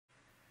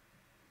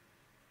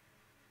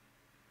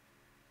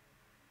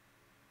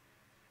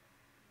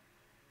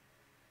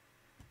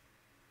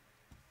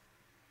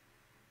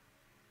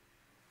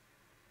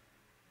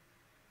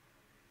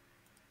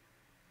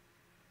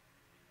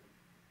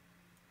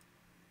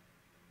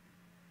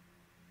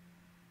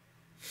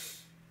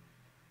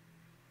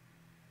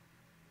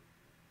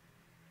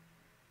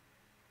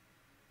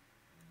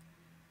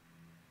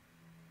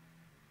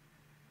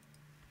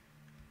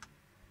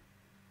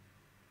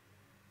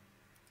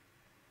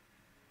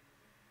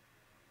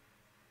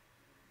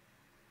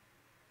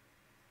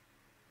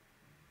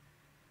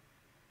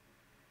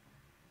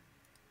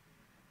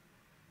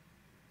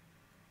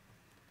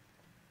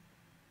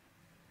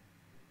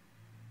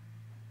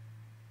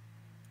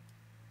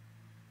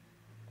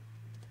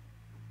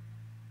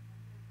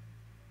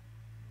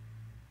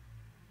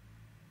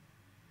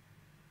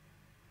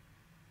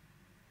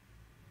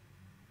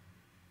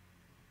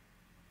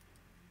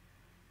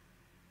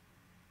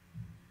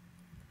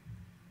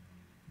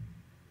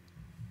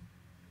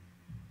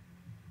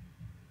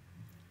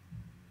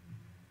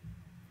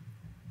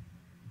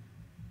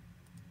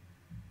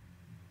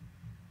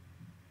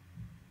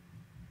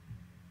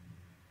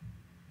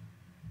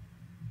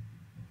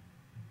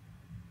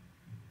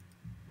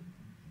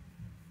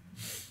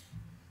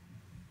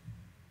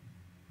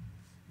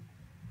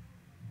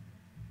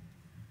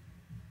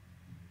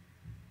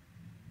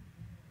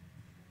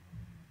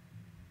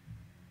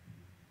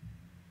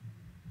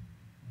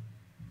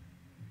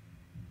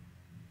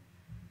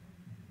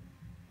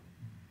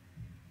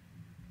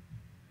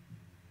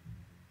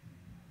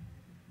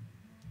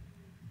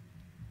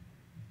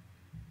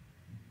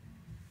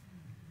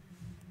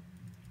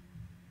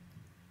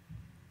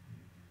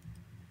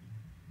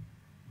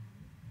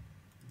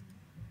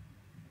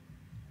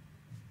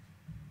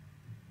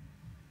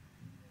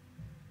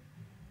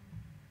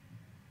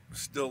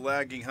Still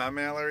lagging, huh,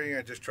 Mallory?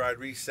 I just tried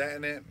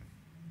resetting it.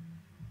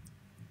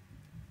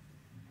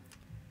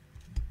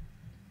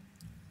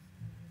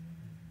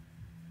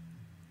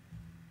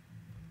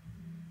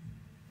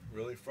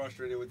 Really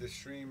frustrated with this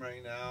stream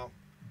right now.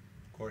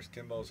 Of course,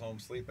 Kimbo's home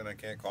sleeping. I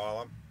can't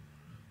call him.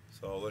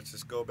 So let's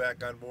just go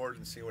back on board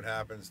and see what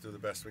happens. Do the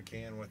best we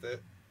can with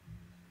it.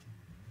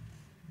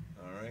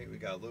 All right, we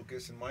got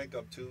Lukas and Mike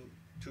up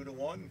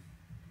 2-1,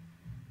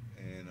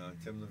 and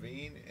Tim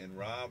Lavigne and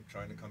Rob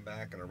trying to come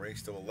back in a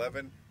race to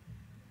 11.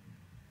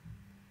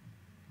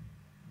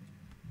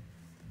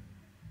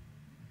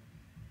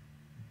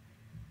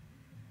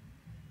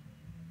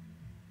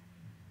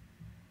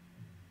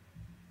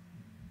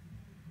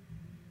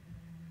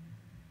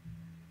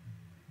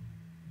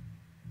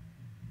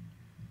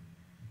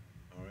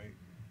 All right,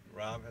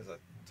 Rob has a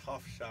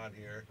tough shot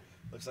here.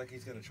 Looks like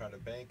he's going to try to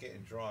bank it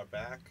and draw it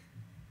back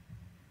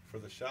for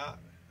the shot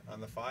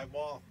on the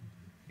 5-ball.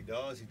 He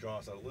does. He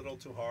draws it a little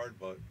too hard,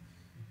 but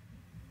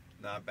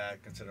not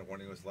bad considering what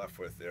he was left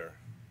with there.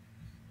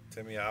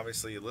 Timmy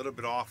obviously a little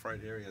bit off right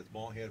here. He had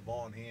ball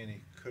in hand.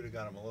 He could have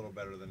got him a little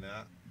better than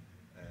that,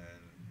 and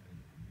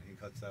he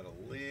cuts that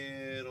a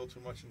little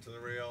too much into the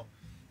rail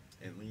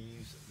and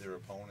leaves their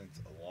opponent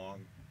a long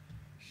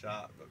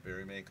shot, but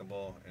very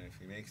makeable. And if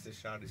he makes this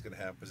shot, he's going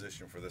to have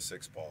position for the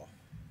 6-ball.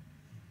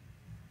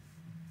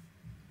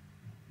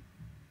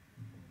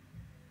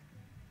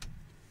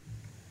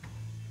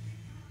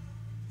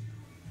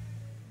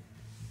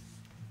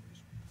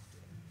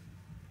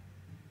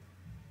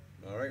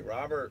 All right,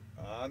 Robert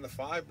on the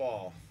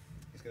 5-ball.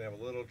 He's going to have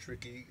a little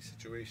tricky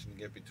situation to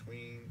get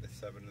between the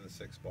 7 and the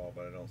 6-ball,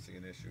 but I don't see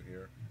an issue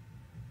here.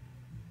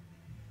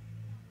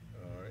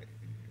 All right.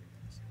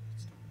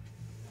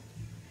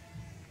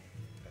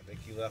 I think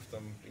he left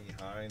them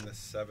behind the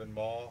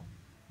 7-ball.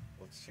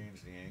 Let's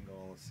change the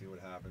angle. Let's see what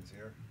happens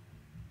here.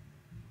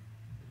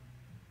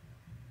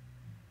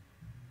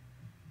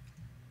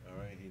 All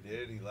right, he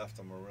did. He left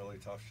them a really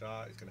tough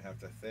shot. He's going to have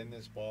to thin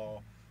this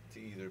ball to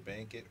either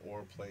bank it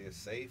or play it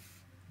safe.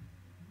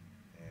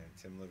 And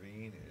Tim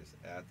Lavigne is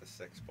at the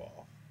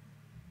 6-ball.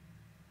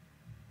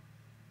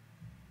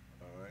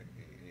 All right,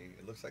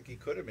 it looks like he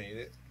could have made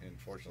it.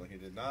 Unfortunately, he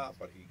did not,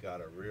 but he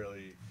got a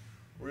really,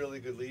 really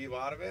good leave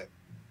out of it.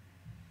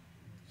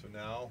 So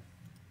now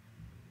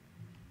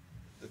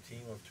the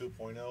team of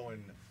 2.0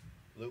 and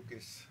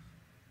Lukas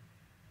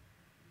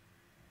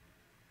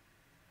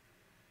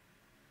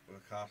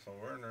with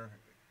Verner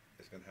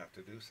is going to have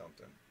to do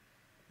something.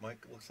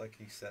 Mike looks like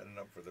he's setting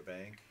up for the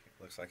bank.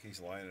 Looks like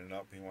he's lining it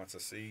up. He wants to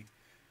see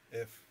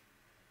if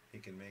he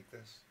can make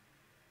this.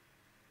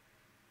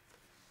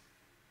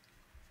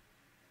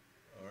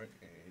 All right,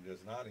 and he does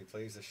not. He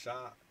plays the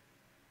shot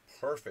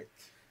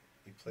perfect.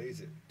 He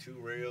plays it 2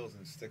 rails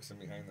and sticks him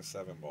behind the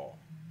 7-ball.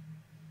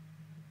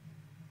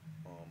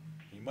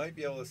 He might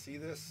be able to see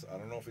this. I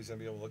don't know if he's going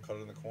to be able to cut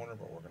it in the corner,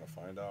 but we're going to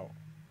find out.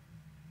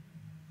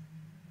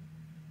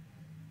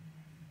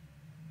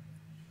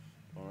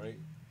 All right.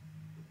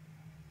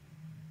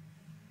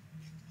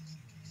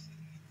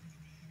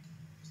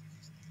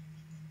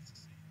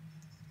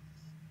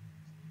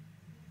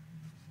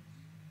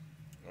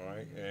 All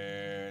right,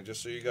 and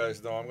just so you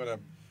guys know, I'm going to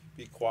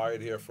be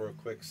quiet here for a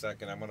quick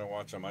second. I'm going to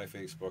watch on my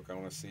Facebook. I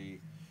want to see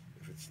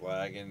if it's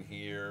lagging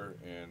here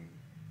and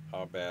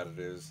how bad it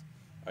is.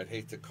 I'd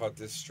hate to cut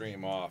this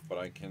stream off, but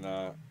I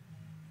cannot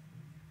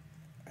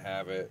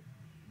have it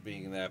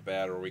being that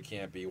bad or we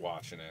can't be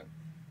watching it.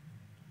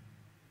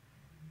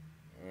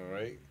 All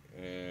right,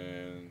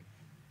 and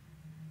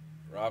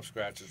Rob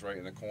scratches right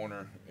in the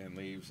corner and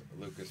leaves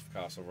Lukas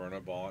Verner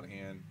ball in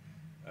hand.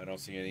 I don't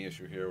see any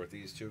issue here with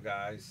these 2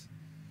 guys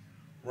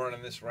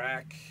running this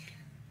rack.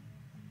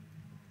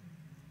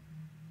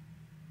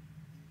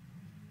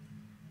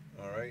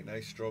 All right,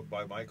 nice stroke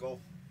by Michael.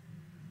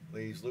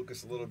 Leaves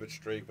Lukas a little bit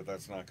straight, but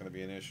that's not going to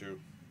be an issue.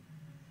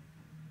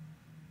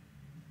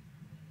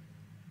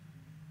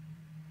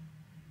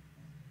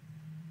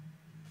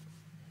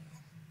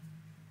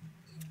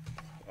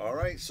 All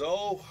right,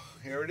 so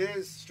here it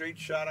is. Straight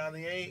shot on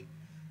the 8.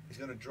 He's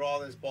going to draw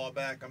this ball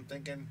back, I'm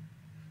thinking,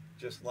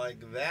 just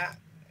like that.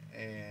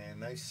 And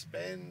nice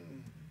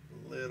spin.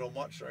 Little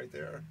much right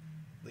there.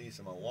 Leaves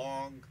him a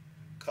long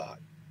cut.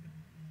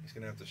 He's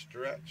going to have to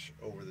stretch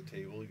over the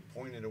table. He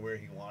pointed to where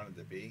he wanted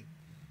to be.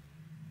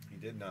 He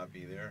did not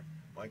be there.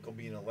 Michael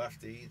being a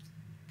lefty,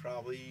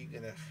 probably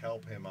going to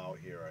help him out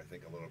here, I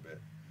think, a little bit.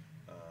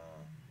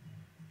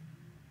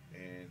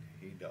 And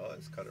he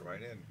does cut it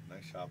right in.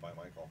 Nice shot by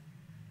Michael.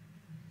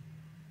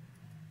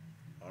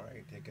 All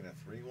right, taking a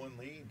 3-1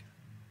 lead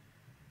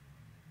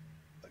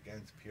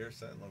against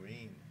Piersa and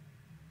Lavigne.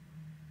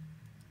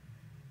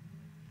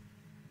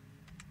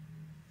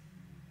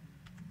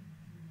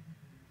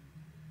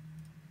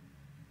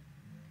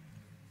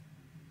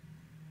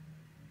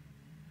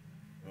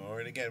 All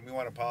right, again, we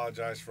want to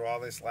apologize for all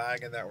this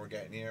lagging that we're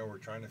getting here. We're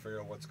trying to figure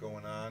out what's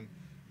going on.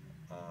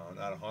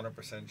 Not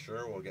 100%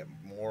 sure. We'll get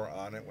more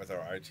on it with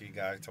our IT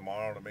guy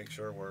tomorrow to make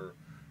sure we're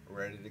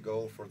ready to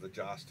go for the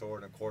Joss Tour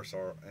and, of course,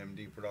 our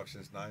MD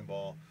Productions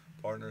 9-ball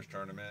Partners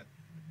Tournament.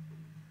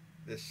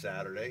 this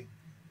Saturday.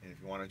 And if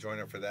you want to join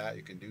up for that,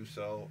 you can do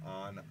so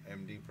on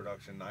MD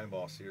Production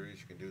 9-Ball Series.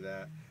 You can do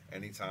that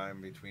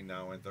anytime between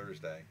now and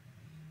Thursday.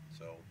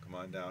 So come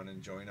on down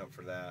and join up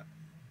for that.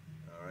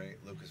 All right,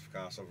 Lukas,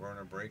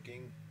 Verner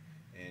breaking,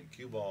 and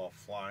cue ball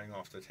flying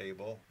off the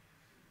table,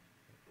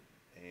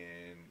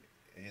 and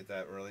hit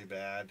that really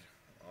bad.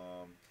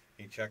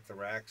 He checked the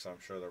rack, so I'm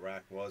sure the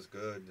rack was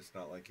good. It's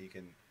not like he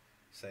can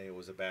say it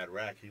was a bad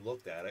rack. He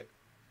looked at it,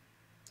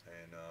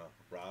 and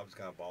Rob's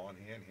got a ball in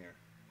hand here.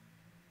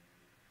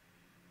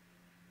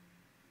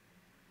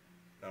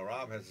 Now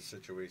Rob has a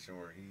situation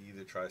where he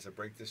either tries to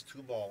break this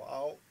 2-ball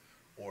out,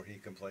 or he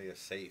can play a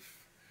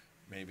safe,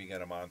 maybe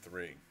get him on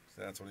 3.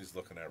 So that's what he's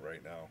looking at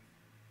right now.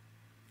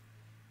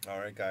 All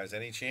right, guys,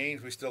 any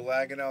change? We still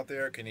lagging out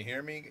there? Can you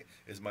hear me?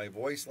 Is my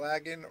voice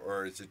lagging,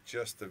 or is it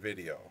just the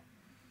video?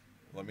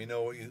 Let me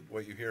know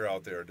what you hear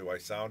out there. Do I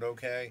sound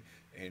okay?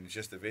 And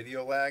just the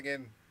video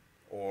lagging,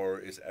 or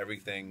is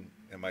everything?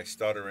 Am I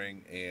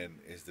stuttering? And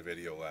is the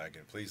video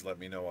lagging? Please let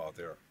me know out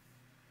there.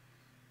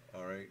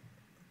 All right.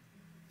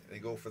 They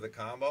go for the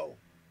combo.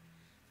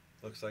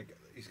 Looks like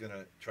he's going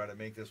to try to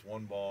make this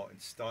 1 ball and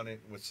stun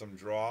it with some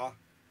draw.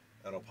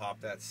 That'll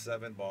pop that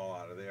 7 ball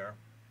out of there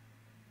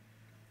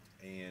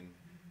and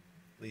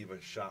leave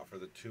a shot for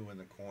the 2 in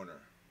the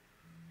corner.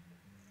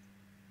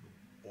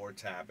 Or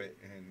tap it,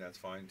 and that's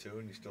fine too.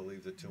 And you still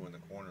leave the 2 in the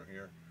corner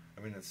here.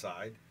 I mean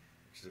inside,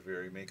 which is a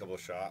very makeable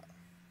shot.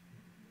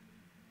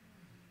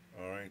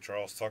 All right,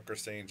 Charles Tucker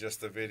saying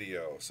just the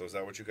video. So is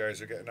that what you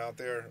guys are getting out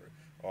there?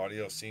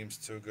 Audio seems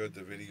too good.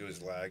 The video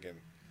is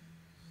lagging.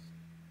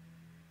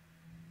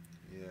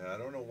 Yeah, I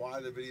don't know why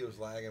the video is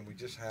lagging. We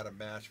just had a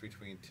match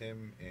between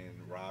Tim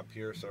and Rob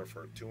Piersa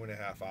for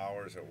 2.5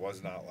 hours. It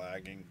was not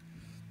lagging.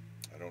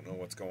 I don't know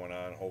what's going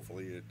on.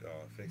 Hopefully it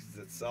fixes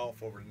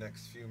itself over the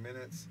next few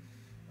minutes,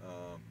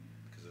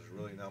 because there's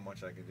really not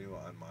much I can do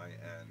on my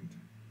end.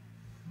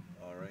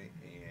 All right,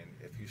 and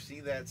if you see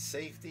that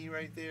safety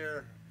right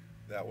there,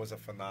 that was a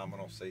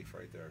phenomenal safe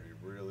right there. He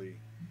really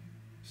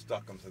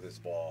stuck him to this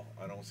ball.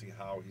 I don't see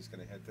how he's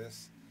going to hit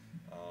this.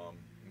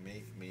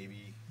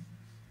 Maybe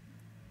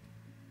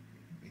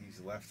he's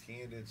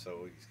left-handed,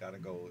 so he's got to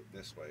go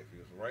this way. If he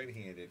was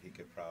right-handed, he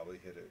could probably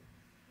hit it,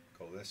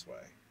 go this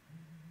way.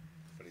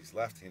 But he's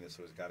left-handed,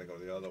 so he's got to go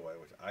the other way,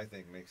 which I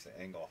think makes the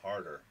angle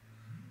harder.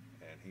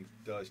 And he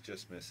does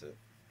just miss it.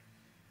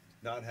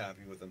 Not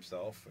happy with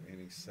himself,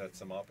 and he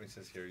sets him up and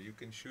says, here, you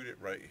can shoot it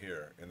right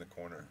here in the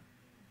corner.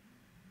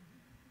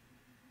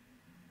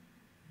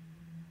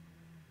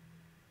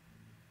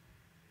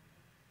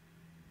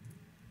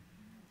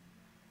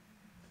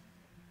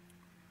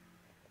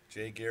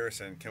 Jay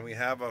Garrison, can we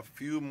have a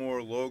few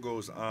more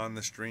logos on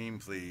the stream,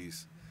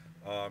 please?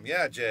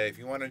 Yeah, Jay, if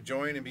you want to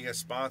join and be a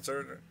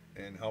sponsor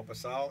and help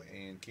us out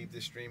and keep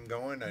this stream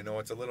going, I know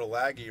it's a little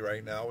laggy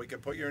right now. We can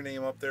put your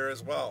name up there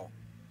as well.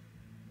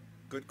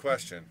 Good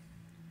question.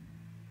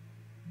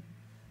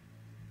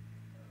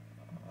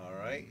 All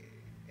right,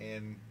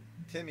 and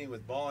Timmy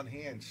with ball in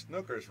hand,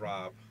 snookers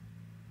Rob.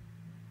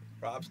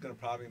 Rob's going to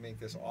probably make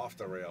this off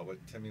the rail, but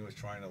Timmy was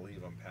trying to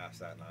leave him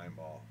past that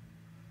 9-ball.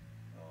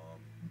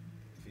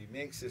 If he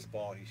makes this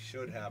ball, he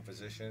should have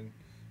position.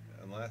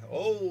 Unless,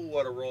 oh,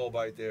 what a roll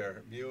right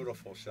there.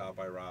 Beautiful shot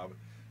by Rob,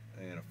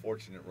 and a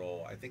fortunate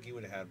roll. I think he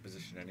would have had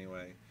position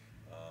anyway.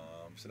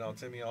 So now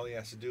Timmy, all he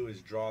has to do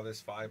is draw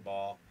this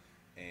 5-ball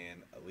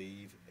and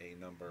leave a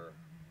number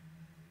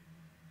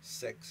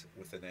 6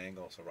 with an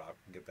angle so Rob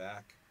can get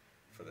back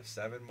for the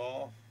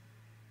 7-ball.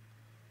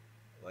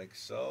 Like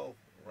so.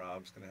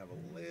 Rob's going to have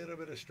a little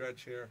bit of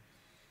stretch here.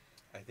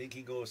 I think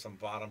he goes some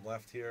bottom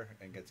left here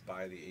and gets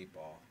by the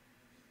 8-ball.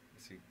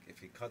 If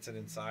he cuts it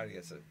inside, he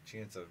has a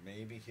chance of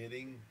maybe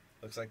hitting.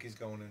 Looks like he's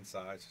going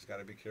inside, so he's got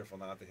to be careful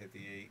not to hit the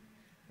 8,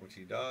 which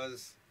he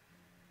does.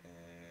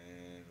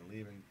 And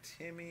leaving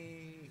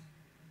Timmy,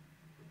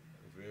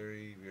 a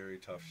very, very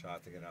tough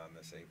shot to get on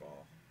this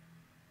 8-ball.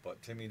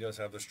 But Timmy does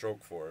have the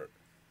stroke for it.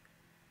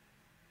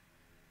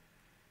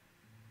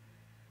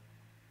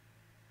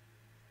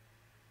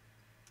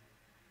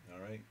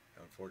 All right,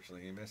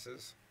 unfortunately he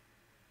misses.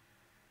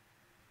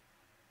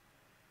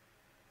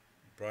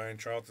 Brian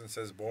Charlton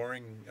says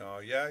boring.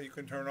 Yeah, you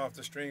can turn off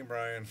the stream,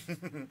 Brian.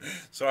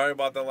 Sorry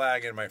about the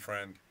lagging, my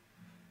friend.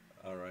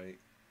 All right.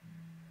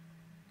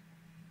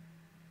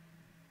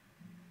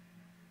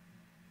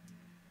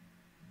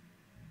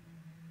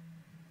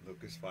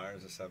 Lukas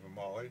fires a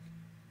 7-ball.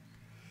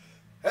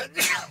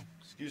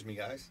 Excuse me,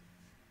 guys.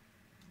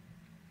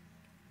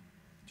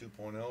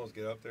 2.0 is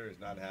get up there. He's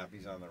not happy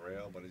he's on the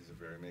rail, but he's a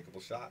very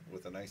makeable shot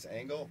with a nice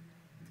angle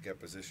to get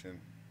position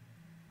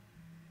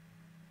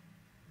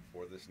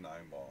for this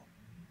 9-ball.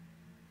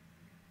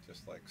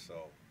 Just like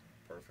so.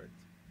 Perfect.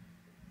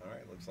 All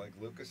right, looks like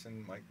Lukas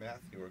and Mike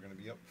Mathew are going to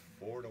be up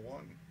 4-1.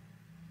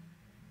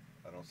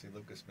 I don't see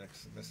Lukas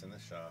missing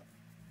this shot.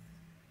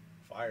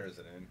 Fires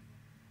it in.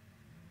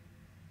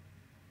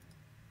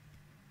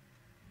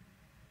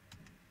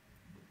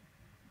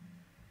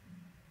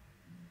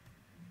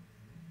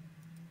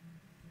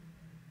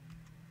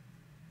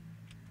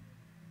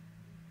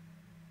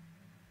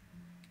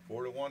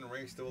 4-1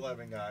 race to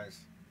 11, guys.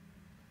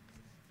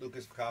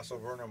 Lukas, Picasso,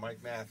 Verner,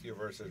 Mike Matheau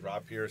versus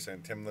Rob Piersa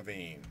and Tim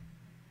Lavigne.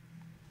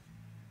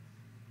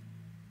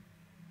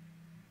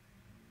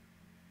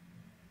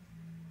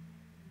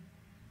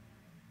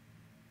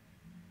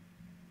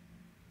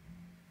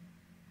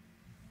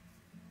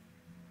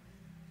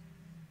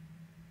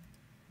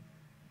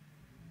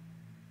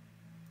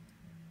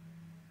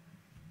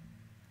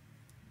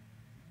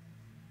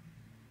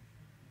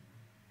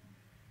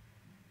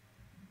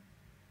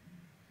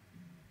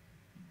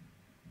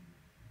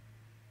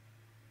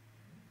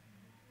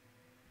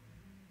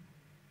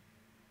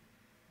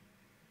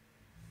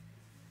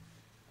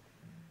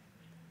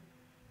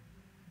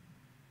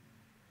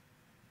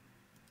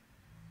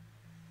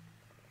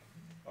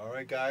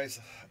 Alright guys,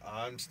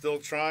 I'm still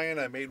trying.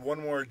 I made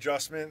one more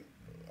adjustment.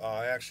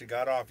 I actually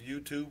got off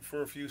YouTube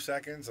for a few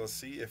seconds. Let's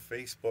see if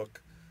Facebook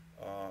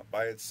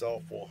by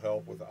itself will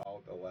help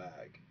without the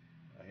lag.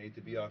 I hate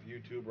to be off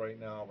YouTube right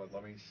now, but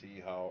let me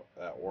see how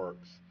that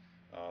works.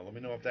 Let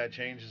me know if that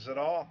changes at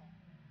all.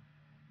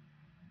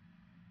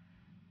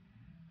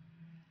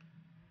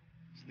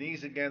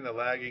 Sneeze again, the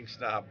lagging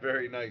stopped.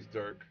 Very nice,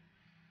 Dirk.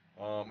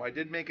 I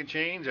did make a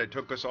change. I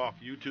took us off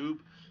YouTube.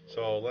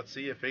 So let's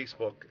see if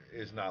Facebook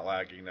is not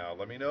lagging now.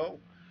 Let me know.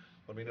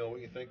 Let me know what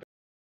you think.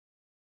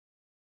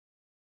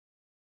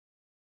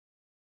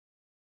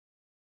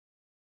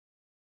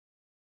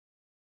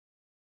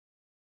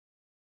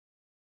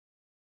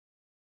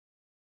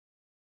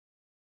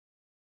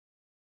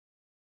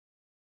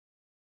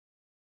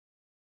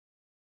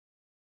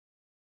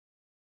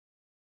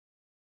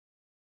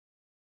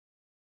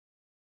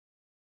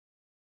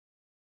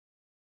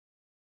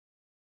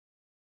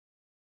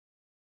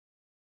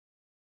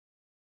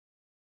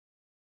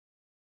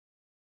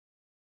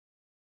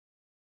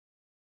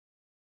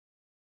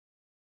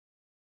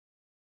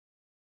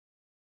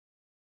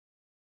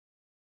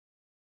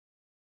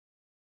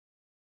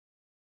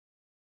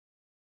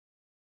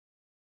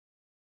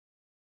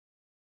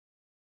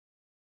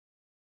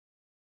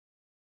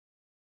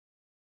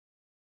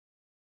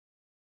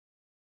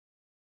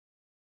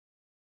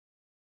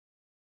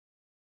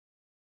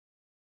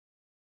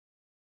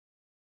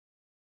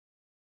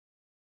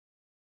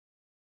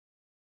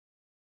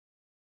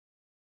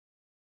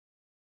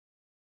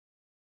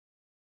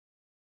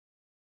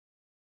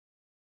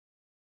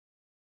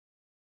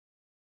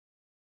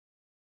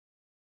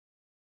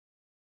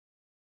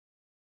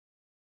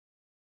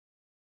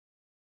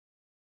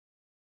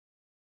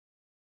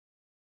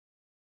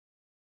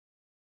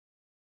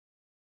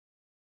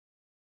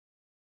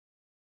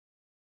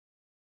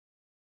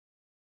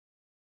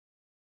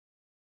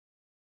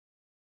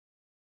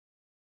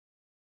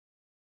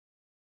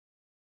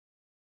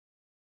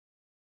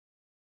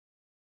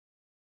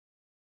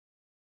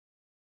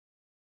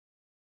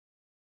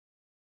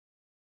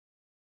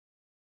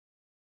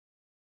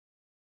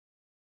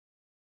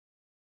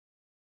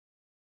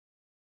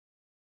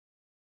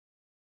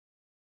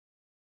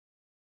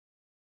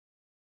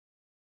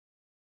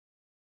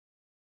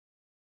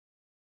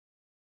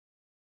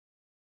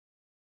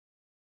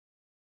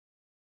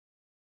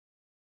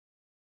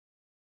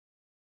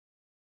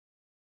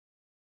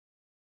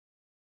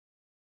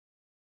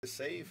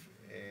 Safe,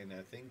 and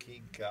I think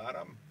he got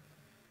him.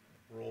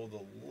 Rolled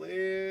a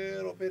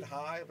little bit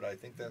high, but I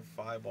think that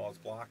 5 ball's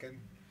blocking.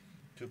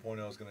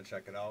 2.0 is going to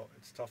check it out.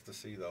 It's tough to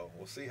see, though.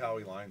 We'll see how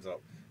he lines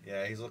up.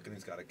 Yeah, he's looking.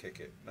 He's got to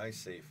kick it. Nice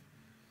safe.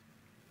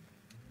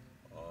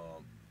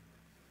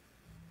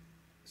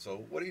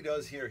 So what he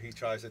does here, he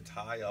tries to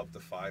tie up the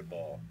 5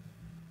 ball.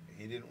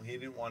 He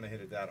didn't want to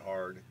hit it that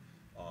hard,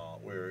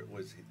 where it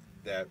was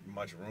that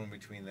much room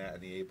between that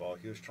and the 8 ball.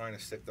 He was trying to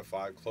stick the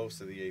 5 close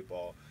to the 8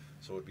 ball,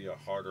 so it'd be a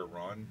harder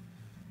run.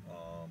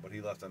 But he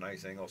left a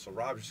nice angle. So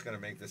Rob's just going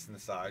to make this in the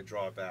side,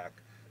 draw it back,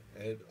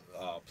 and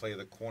play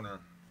the corner,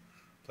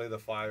 play the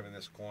 5 in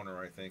this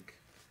corner, I think,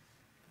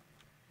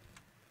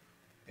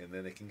 and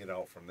then they can get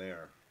out from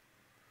there.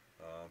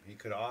 He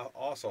could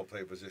also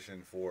play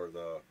position for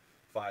the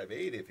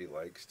 5-8 if he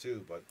likes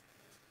too, but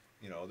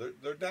you know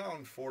they're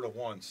down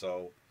 4-1,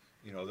 so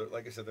you know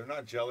like I said, they're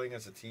not gelling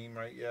as a team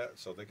right yet,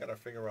 so they got to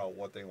figure out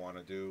what they want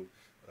to do.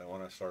 They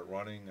want to start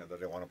running, or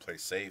they want to play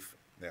safe.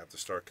 They have to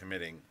start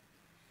committing.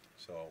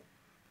 So,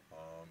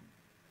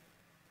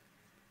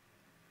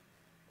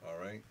 all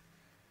right.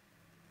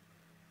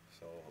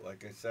 So,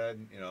 like I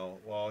said, you know,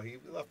 well, he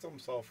left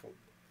himself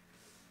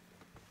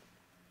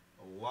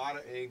a lot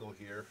of angle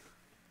here.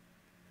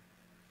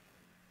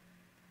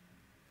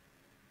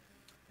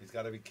 He's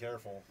got to be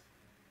careful.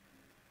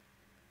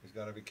 He's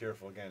got to be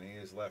careful again. He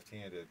is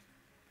left-handed.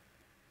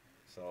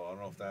 So I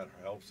don't know if that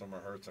helps him or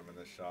hurts him in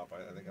this shop.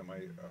 I think it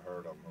might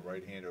hurt him. A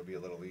right-hander would be a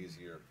little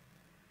easier.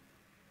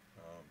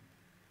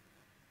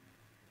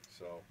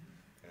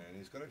 And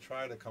he's going to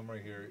try to come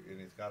right here, and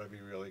he's got to be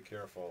really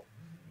careful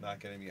not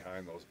getting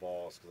behind those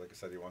balls, because like I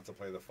said, he wants to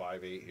play the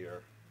 5-8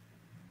 here.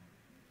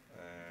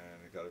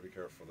 And he's got to be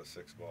careful for the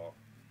 6 ball.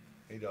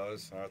 He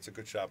does. That's a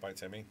good shot by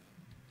Timmy.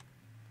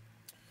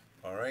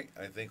 All right,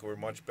 I think we're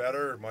much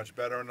better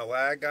in the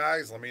lag,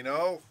 guys. Let me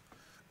know.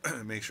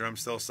 Make sure I'm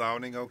still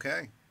sounding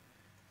okay.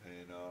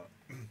 And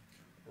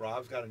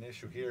Rob's got an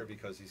issue here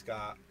because he's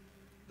got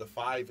the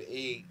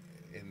 5-8,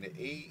 and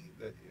the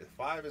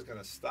 5 is going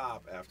to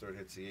stop after it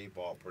hits the 8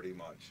 ball pretty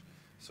much.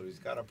 So he's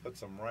got to put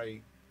some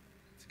right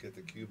to get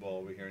the cue ball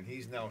over here, and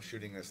he's now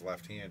shooting this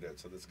left-handed,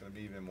 so that's going to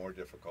be even more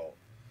difficult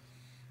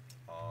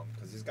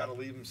because he's got to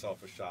leave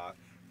himself a shot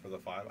for the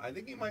 5. I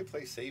think he might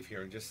play safe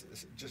here and just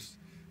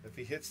if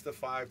he hits the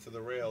 5 to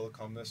the rail, it'll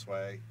come this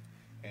way,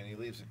 and he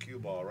leaves the cue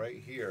ball right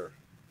here,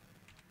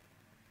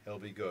 he'll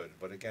be good.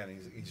 But again,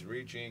 he's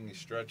reaching, he's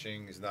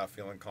stretching, he's not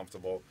feeling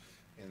comfortable.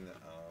 And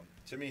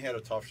Timmy had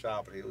a tough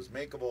shot, but it was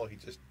makeable. He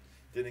just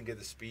didn't get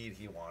the speed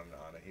he wanted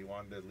on it. He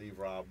wanted to leave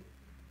Rob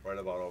right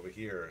about over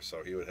here,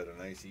 so he would hit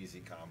a nice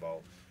easy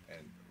combo, and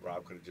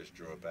Rob could have just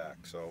drew it back.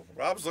 So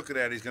Rob's looking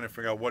at it. He's going to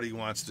figure out what he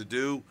wants to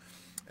do,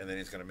 and then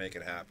he's going to make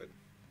it happen.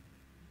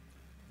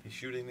 He's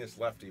shooting this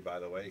lefty, by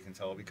the way. You can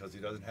tell because he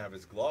doesn't have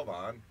his glove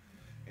on,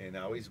 and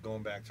now he's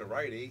going back to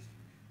righty.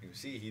 You can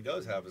see he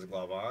does have his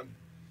glove on,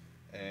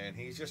 and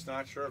he's just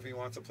not sure if he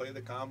wants to play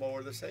the combo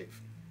or the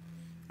safe.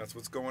 That's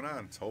what's going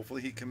on. So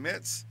hopefully he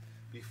commits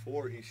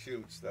before he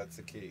shoots. That's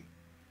the key.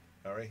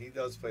 All right, he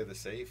does play the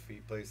safe.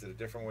 He plays it a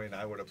different way than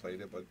I would have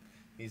played it, but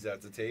he's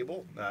at the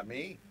table, not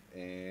me,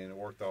 and it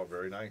worked out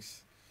very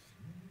nice.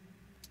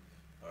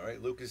 All right,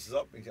 Lukas is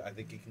up. I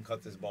think he can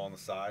cut this ball on the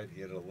side.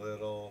 He hit it a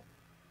little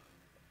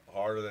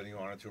harder than he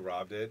wanted to.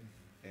 Rob did,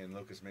 and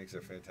Lukas makes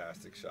a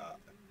fantastic shot.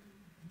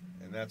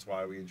 And that's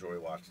why we enjoy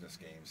watching this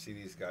game. See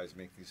these guys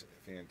make these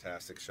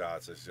fantastic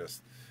shots. It's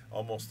just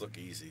almost look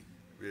easy.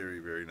 Very,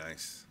 very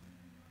nice.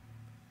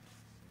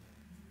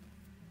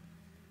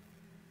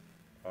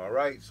 All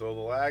right, so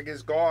the lag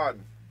is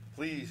gone.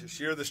 Please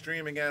share the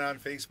stream again on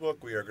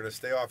Facebook. We are going to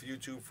stay off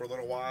YouTube for a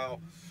little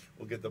while.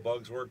 We'll get the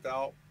bugs worked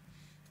out.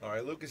 All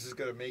right, Lukas is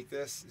going to make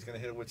this. He's going to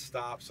hit it with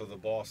stop, so the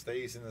ball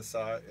stays in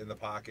the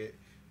pocket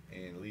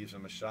and leaves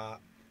him a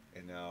shot.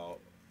 And now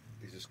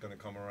he's just going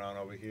to come around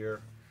over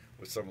here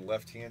with some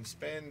left-hand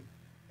spin,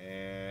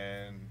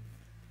 and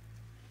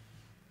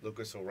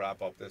Lukas will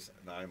wrap up this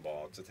 9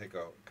 ball to take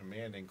a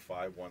commanding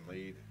 5-1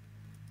 lead.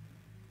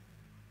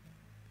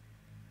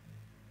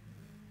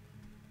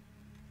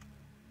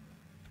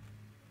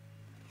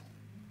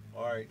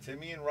 All right,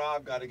 Timmy and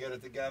Rob got to get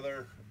it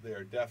together.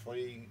 They're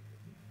definitely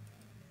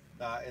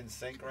not in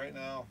sync right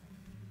now.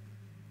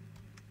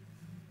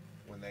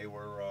 When they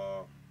were,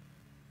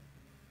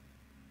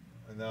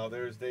 and now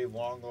there's Dave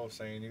Longo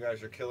saying, "You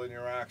guys are killing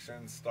your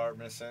actions. Start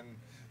missing."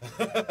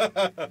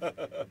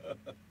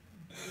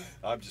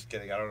 I'm just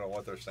kidding. I don't know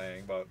what they're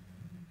saying, but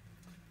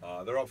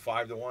they're up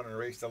 5-1 in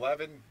race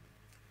 11.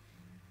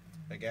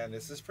 Again,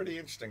 this is pretty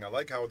interesting. I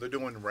like how they're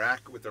doing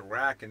rack with the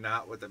rack and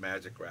not with the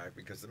magic rack,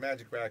 because the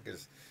magic rack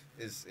is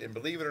and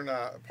believe it or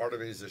not, part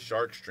of it is the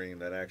shark stream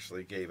that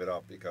actually gave it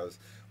up, because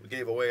we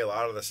gave away a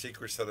lot of the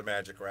secrets to the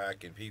magic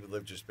rack, and people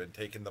have just been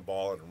taking the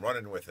ball and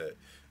running with it,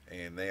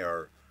 and they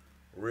are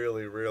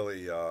really,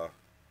 really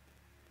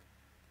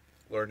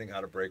learning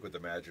how to break with the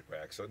magic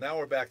rack. So now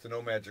we're back to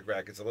no magic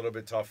rack. It's a little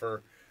bit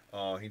tougher.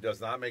 He does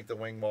not make the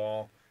wing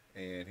ball,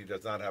 and he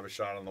does not have a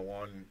shot on the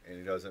 1, and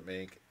he doesn't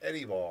make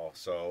any ball.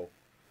 So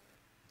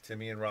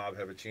Timmy and Rob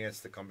have a chance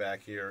to come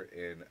back here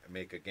and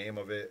make a game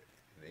of it.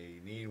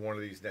 They need one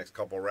of these next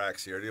couple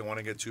racks here. They don't want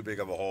to get too big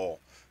of a hole,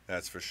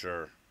 that's for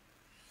sure.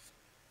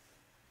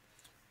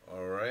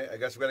 All right, I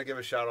guess we're going to give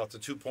a shout out to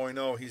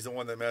 2.0. He's the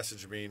one that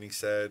messaged me, and he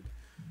said,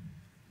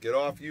 "Get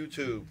off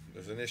YouTube.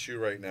 There's an issue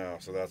right now."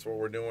 So that's what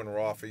we're doing. We're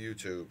off of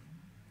YouTube.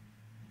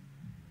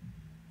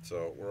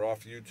 So we're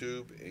off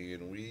YouTube,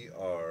 and we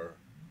are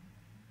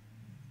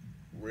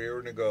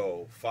rearing to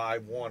go.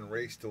 5-1,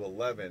 race to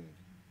 11.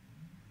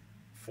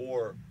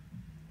 4.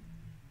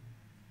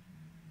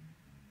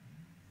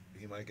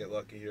 He might get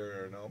lucky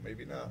here, or no,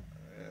 maybe not.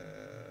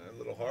 A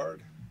little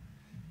hard.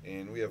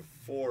 And we have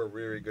 4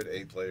 very good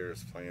A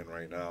players playing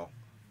right now.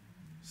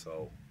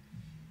 So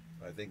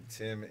I think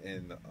Tim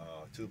and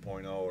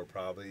 2.0 are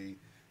probably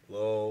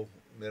low,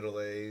 middle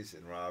A's,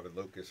 and Rob and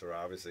Lukas are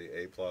obviously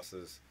A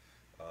pluses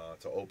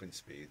to open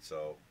speed.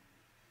 So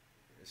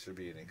it should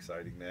be an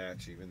exciting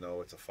match, even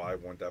though it's a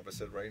 5-1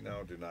 deficit right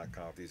now. Do not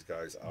count these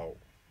guys out.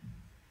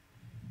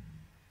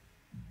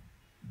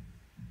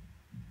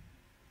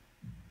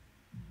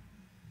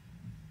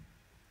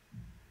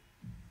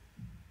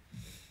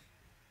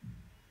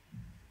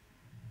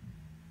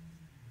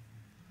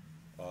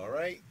 All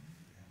right.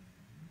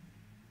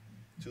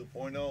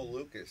 2.0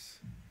 Lukas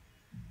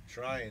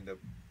trying to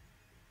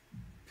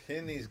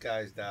pin these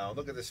guys down.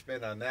 Look at the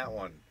spin on that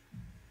one.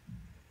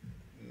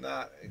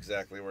 Not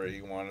exactly where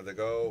he wanted to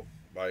go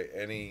by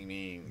any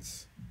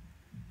means.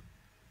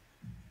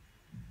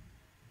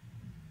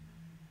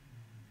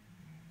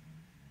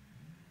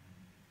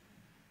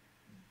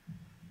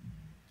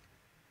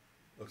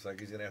 Looks like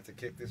he's going to have to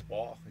kick this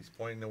ball. He's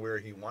pointing to where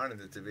he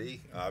wanted it to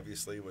be.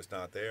 Obviously, it was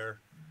not there.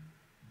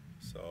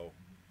 So,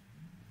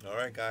 all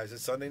right, guys,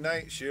 it's Sunday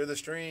night. Share the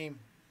stream.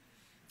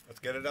 Let's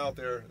get it out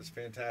there. This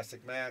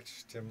fantastic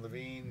match. Tim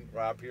Lavigne,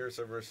 Rob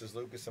Piersa versus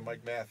Lukas and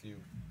Mike Mathew.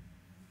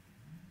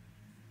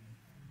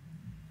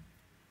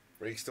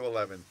 Race to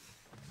 11.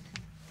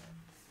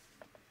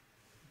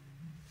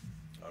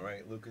 All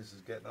right, Lukas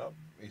is getting up.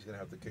 He's going to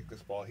have to kick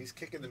this ball. He's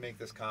kicking to make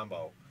this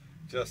combo,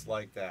 just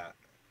like that.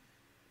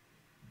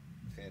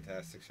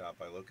 Fantastic shot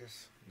by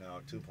Lukas. Now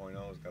 2.0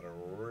 has got a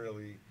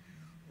really,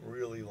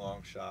 really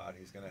long shot.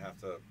 He's going to have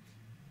to,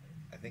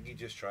 I think he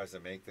just tries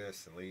to make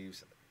this and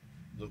leaves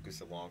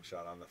Lukas a long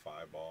shot on the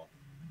 5 ball.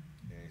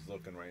 And he's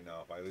looking right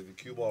now. If I leave the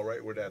cue ball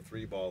right where that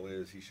 3 ball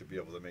is, he should be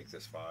able to make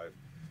this 5.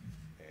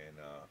 And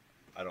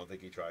I don't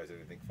think he tries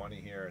anything funny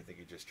here. I think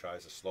he just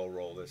tries to slow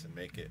roll this and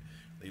make it.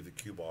 Leave the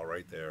cue ball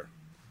right there.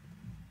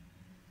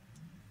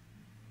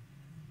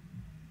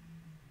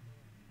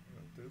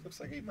 It looks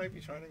like he might be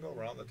trying to go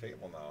around the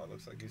table now. It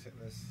looks like he's hitting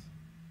this.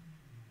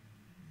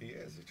 He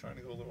is. He's trying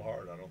to go a little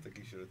hard. I don't think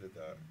he should have did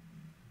that.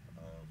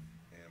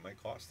 And it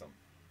might cost him.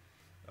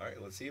 All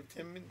right, let's see if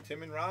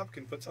Tim and Rob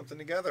can put something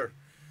together.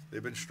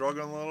 They've been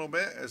struggling a little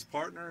bit as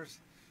partners.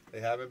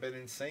 They haven't been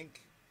in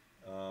sync.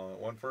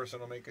 One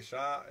person will make a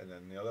shot, and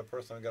then the other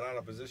person will get out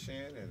of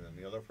position, and then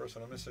the other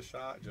person will miss a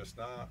shot, just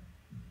not.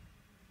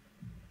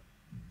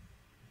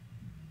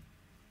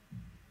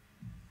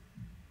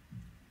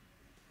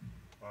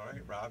 All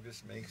right, Rob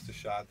just makes the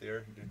shot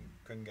there.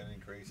 Couldn't get any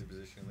crazy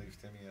position. Leaves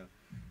Timmy a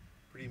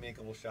pretty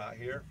makeable shot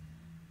here.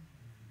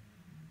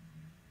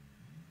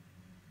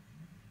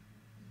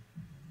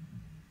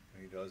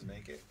 And he does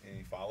make it, and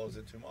he follows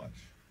it too much.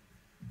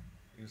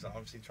 He was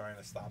obviously trying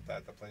to stop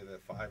that to play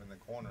that 5 in the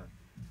corner.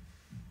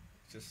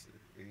 Just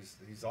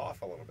he's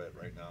off a little bit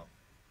right now.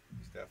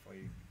 He's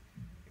definitely,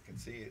 you can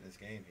see it in his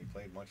game. He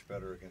played much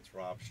better against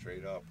Rob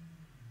straight up,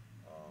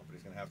 but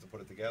he's going to have to put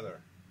it together.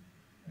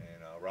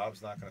 And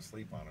Rob's not going to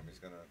sleep on him. He's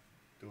going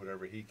to do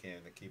whatever he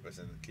can to keep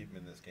him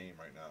in this game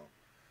right now.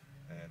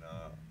 And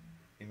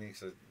he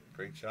makes a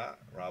great shot.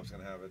 Rob's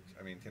going to have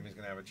Timmy's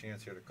going to have a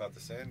chance here to cut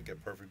this in,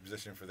 get perfect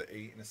position for the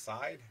 8 in the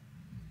side.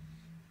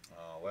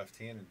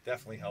 Left-handed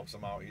definitely helps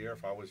him out here.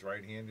 If I was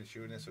right-handed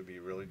shooting this, it would be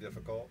really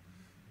difficult.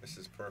 This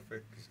is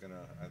perfect. He's going to,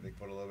 I think,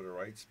 put a little bit of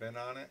right spin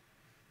on it.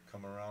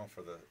 Come around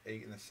for the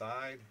 8 in the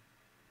side.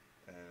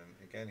 And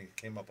again, he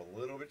came up a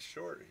little bit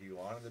short. He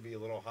wanted to be a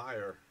little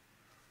higher.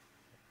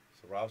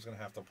 So Rob's going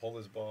to have to pull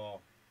his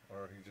ball,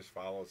 or he just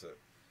follows it.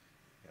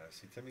 Yeah,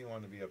 see, Timmy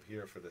wanted to be up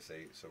here for this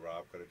 8, so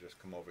Rob could have just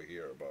come over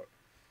here, but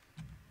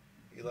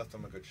he left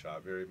him a good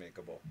shot. Very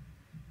makeable.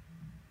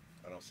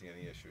 I don't see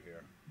any issue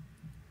here.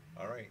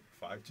 All right,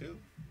 5-2.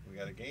 We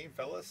got a game,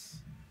 fellas.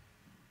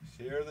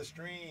 Share the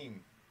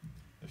stream.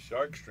 The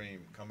Shark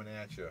Stream coming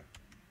at you.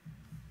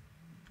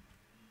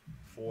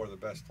 4 of the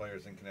best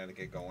players in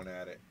Connecticut going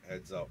at it.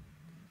 Heads up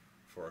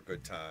for a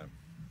good time.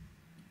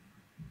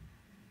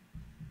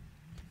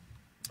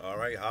 All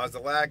right, how's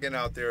the lagging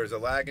out there? Is the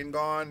lagging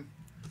gone?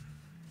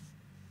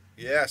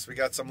 Yes, we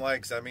got some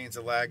likes. That means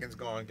the lagging's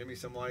gone. Give me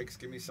some likes.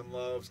 Give me some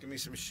loves. Give me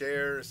some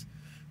shares.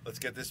 Let's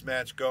get this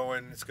match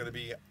going. It's going to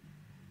be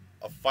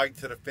a fight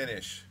to the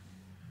finish.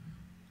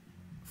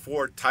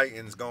 4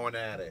 Titans going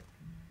at it.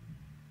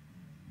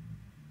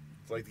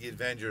 It's like the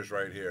Avengers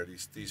right here.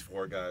 These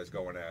 4 guys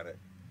going at it.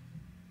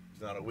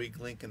 There's not a weak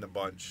link in the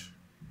bunch.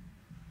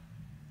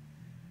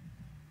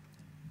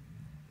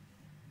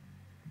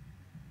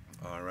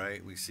 All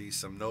right, we see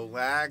some no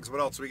lags. What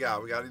else we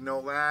got? We got any no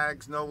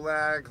lags? No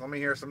lags. Let me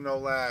hear some no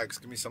lags.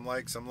 Give me some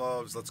likes, some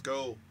loves. Let's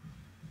go.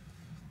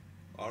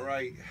 All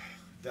right,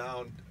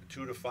 down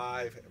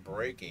 2-5,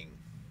 breaking.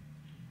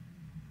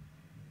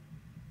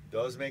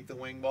 Does make the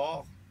wing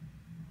ball.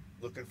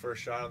 Looking for a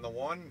shot on the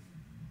 1.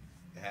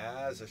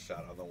 Has a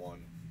shot on the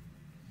 1.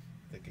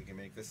 Think he can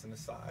make this in the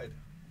side.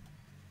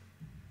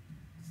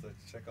 So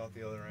let's check out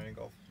the other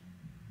angle.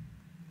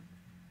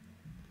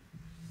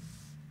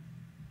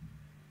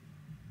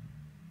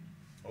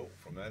 Oh,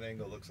 from that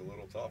angle looks a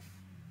little tough.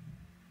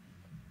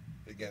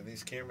 Again,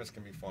 these cameras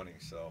can be funny,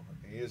 so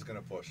he is going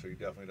to push, so he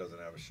definitely doesn't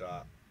have a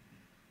shot.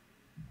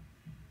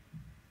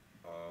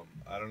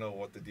 I don't know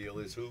what the deal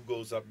is. Who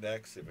goes up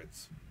next? If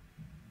it's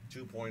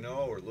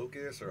 2.0 or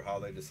Lukas, or how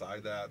they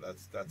decide that,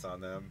 that's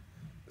on them.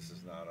 This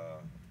is not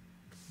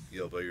a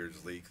Yale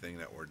Billiards League thing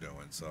that we're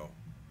doing. So,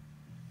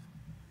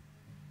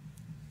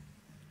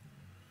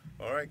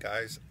 all right,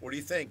 guys, what do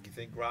you think? You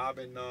think Rob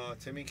and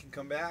Timmy can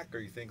come back, or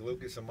you think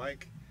Lukas and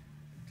Mike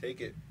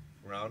take it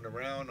round and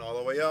round all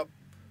the way up,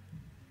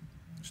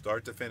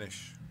 start to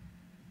finish?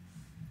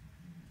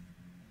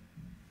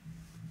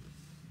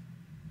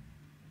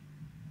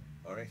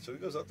 All right, so he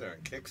goes up there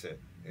and kicks it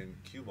in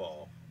cue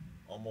ball,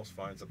 almost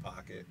finds a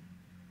pocket.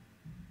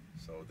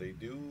 So they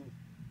do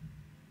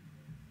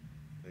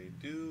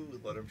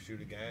let him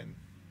shoot again,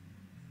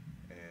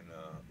 and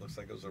looks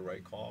like it was the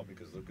right call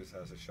because Lukas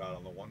has a shot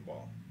on the 1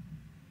 ball.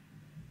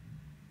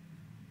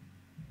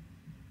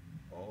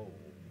 Oh,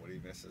 what he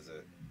misses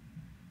it.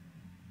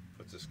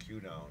 Puts his cue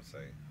down and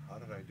say, how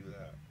did I do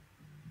that?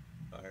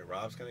 All right,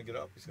 Rob's going to get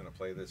up. He's going to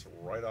play this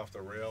right off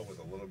the rail with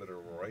a little bit of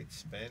right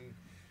spin.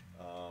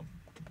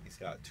 He's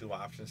got 2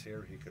 options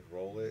here. He could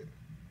roll it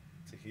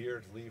to here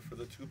to leave for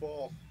the 2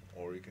 ball,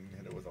 or he can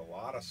hit it with a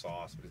lot of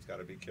sauce, but he's got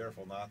to be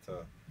careful not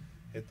to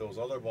hit those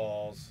other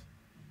balls.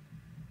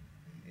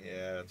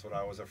 Yeah, that's what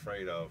I was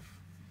afraid of.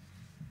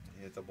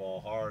 You hit the ball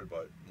hard,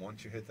 but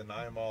once you hit the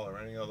 9 ball or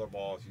any other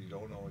balls, you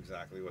don't know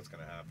exactly what's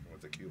going to happen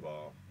with the cue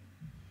ball.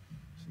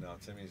 So now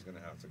Timmy's going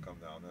to have to come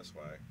down this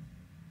way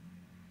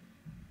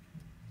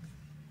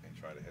and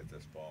try to hit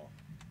this ball.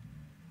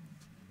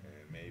 And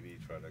maybe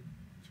try to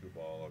cue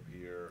ball up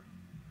here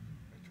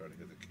and try to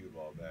get the cue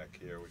ball back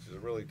here, which is a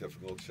really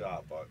difficult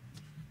shot, but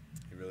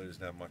he really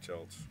doesn't have much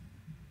else.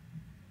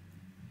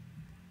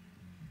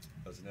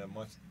 Doesn't have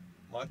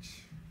much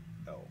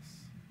else.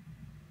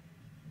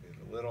 Hit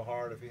a little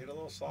hard. If he hit a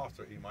little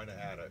softer, he might have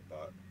had it,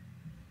 but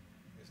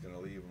he's going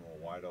to leave him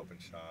a wide open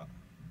shot.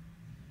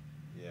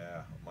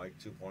 Yeah, Mike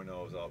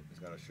 2.0 is up. He's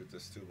got to shoot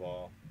this 2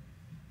 ball.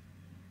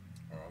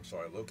 Or I'm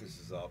sorry, Lukas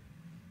is up.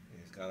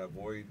 He's got to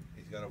avoid.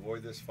 He's got to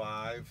avoid this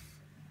 5,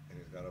 and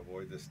he's got to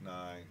avoid this 9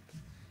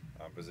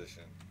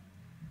 position.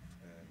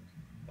 And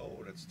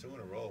oh, that's 2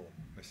 in a row.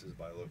 Misses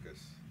by Lukas.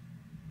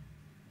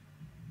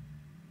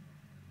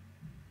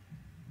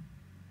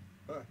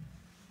 Huh.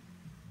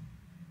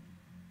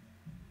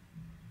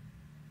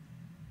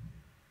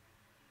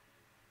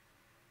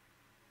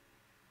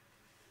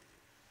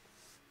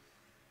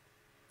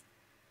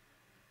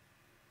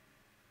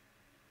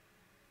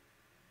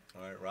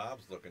 All right,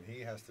 Rob's looking.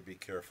 He has to be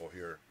careful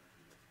here.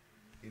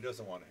 He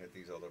doesn't want to hit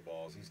these other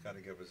balls. He's got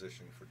to get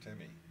position for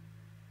Timmy.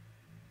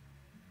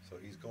 So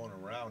he's going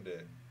around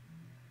it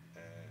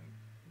and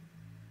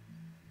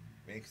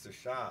makes the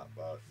shot,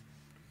 but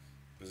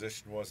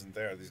position wasn't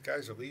there. These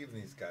guys are leaving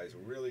these guys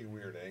really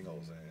weird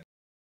angles, and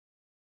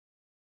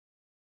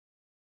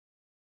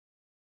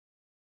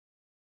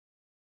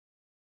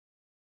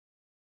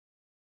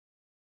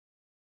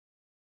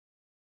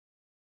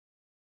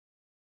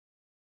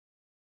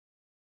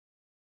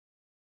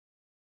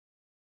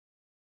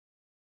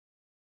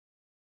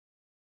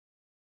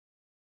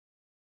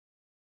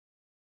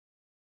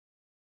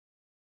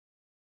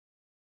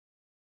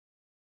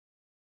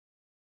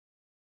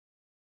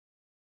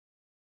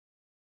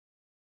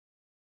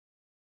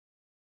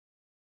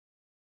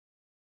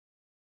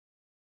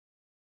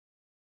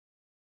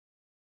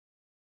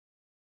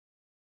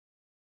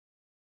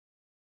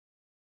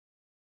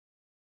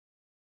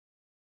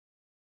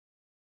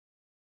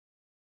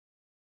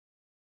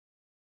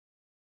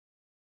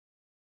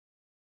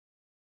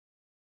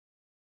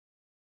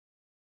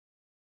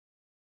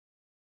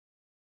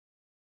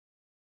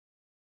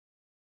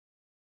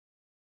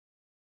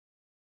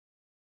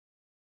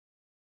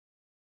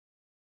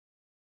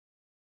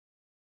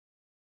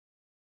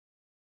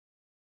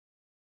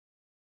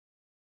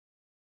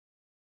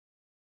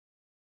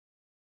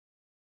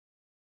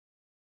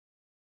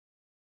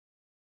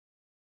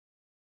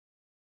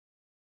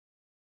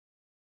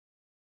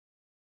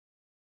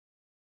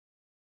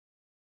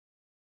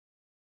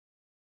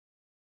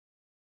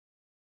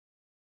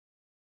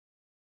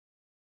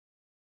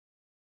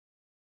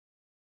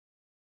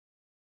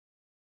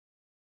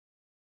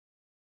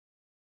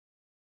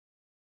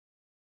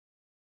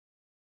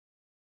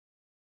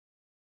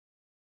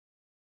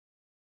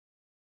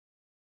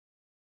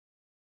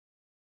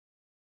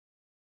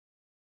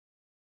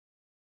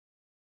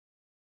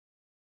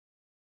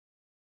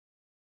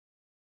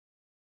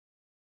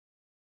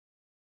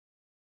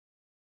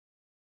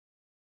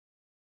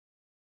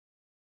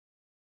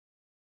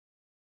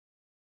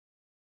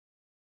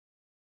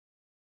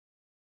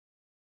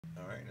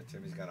all right, and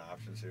Timmy's got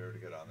options here to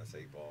get on this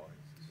 8 ball.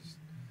 He just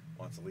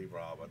wants to leave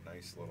Rob a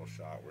nice little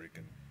shot where he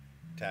can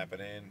tap it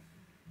in,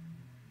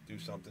 do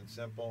something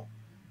simple,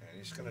 and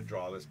he's just going to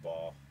draw this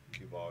ball.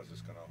 Cue ball is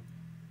just going to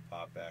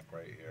pop back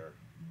right here,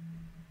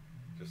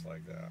 just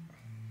like that.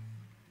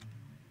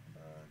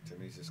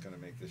 Timmy's just going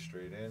to make this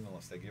straight in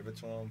unless they give it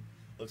to him.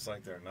 Looks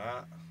like they're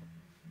not.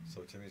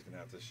 So Timmy's going to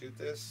have to shoot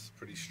this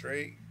pretty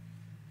straight.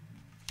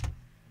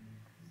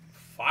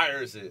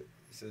 Fires it.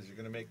 He says, "You're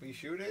going to make me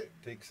shoot it?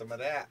 Take some of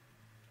that."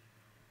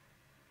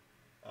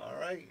 All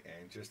right,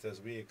 and just as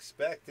we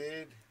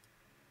expected,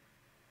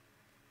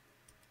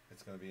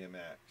 it's going to be a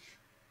match.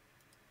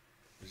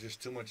 There's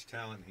just too much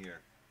talent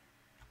here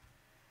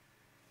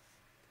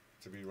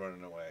to be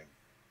running away.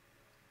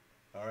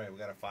 All right, we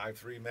got a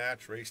 5-3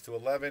 match, race to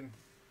 11.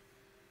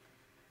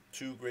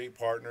 2 great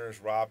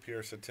partners, Rob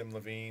Piersa, Tim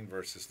Lavigne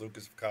versus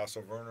Lukas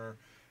Verner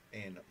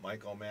and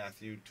Matheau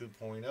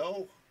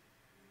 2.0.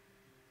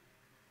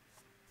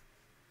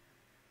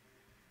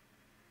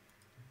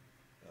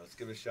 Let's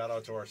give a shout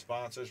out to our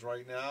sponsors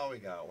right now. We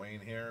got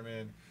Wayne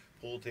Harriman,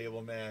 Pool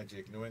Table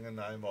Magic, New England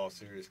 9-Ball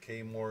Series,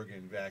 K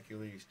Morgan,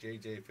 Vaculease,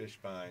 JJ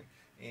Fishbine,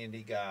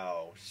 Andy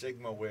Gow,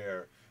 Sigma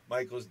Wear,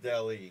 Michael's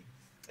Deli,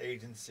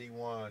 Agency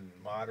One,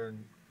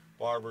 Modern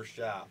Barber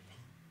Shop,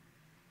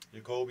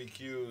 Jacoby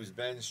Hughes,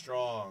 Ben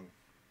Strong.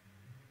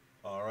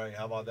 All right,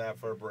 how about that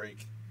for a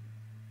break?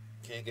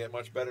 Can't get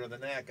much better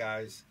than that,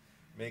 guys.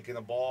 Making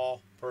a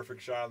ball,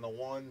 perfect shot on the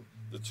 1.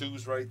 The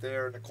 2's right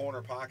there in the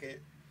corner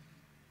pocket.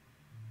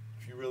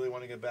 If you really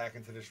want to get back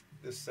into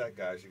this set,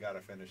 guys, you got to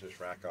finish this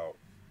rack out.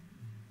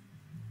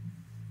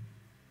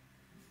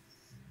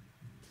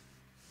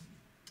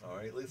 All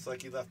right, looks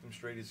like he left him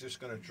straight. He's just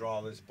going to draw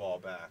this ball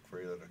back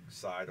for either the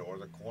side or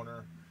the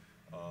corner.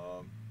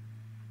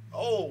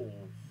 Oh,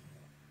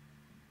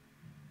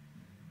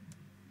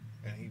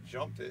 and he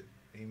jumped it.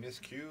 He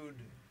miscued.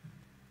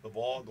 The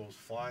ball goes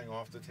flying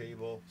off the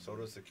table. So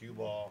does the cue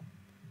ball.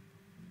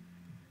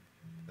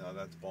 Now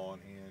that's ball in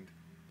hand.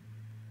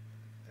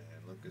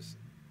 And Lukas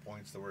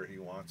points to where he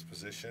wants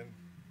position.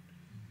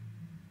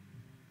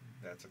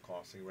 That's a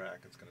costly rack.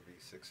 It's going to be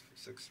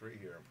 6-3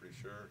 here, I'm pretty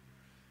sure,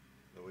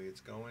 the way it's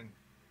going.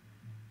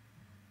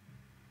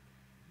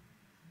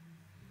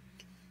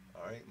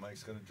 All right,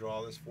 Mike's going to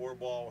draw this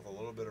 4-ball with a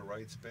little bit of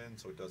right spin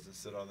so it doesn't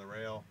sit on the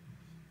rail.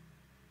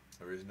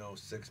 There is no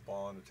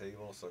 6-ball on the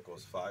table, so it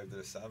goes 5 to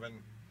the 7.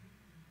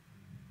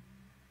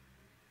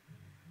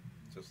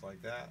 Just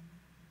like that.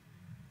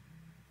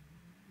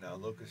 Now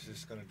Lukas is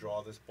just going to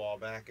draw this ball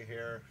back a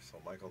hair so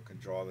Michael can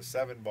draw the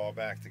 7-ball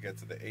back to get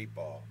to the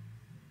 8-ball.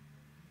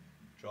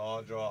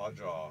 Draw, draw,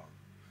 draw.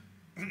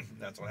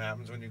 That's what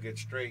happens when you get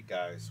straight,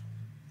 guys.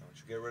 Once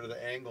you get rid of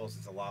the angles,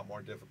 it's a lot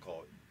more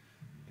difficult.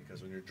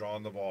 Because when you're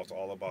drawing the ball, it's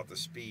all about the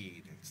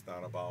speed. It's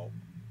not about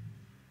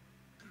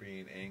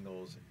creating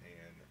angles and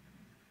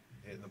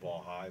hitting the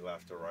ball high,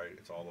 left or right.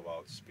 It's all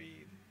about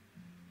speed.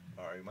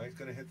 All right, Mike's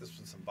going to hit this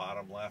with some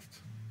bottom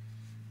left.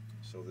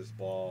 So this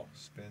ball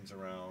spins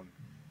around.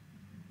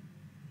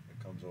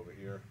 It comes over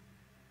here.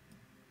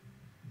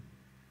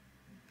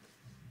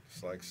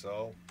 Just like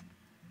so.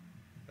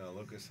 Now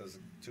Lukas has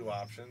 2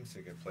 options.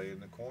 He can play it in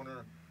the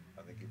corner.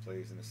 I think he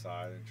plays in the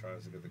side and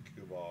tries to get the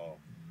cue ball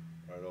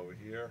right over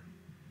here.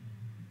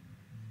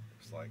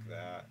 Just like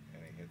that.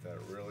 And he hit that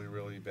really,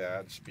 really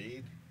bad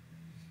speed.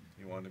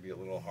 You want to be a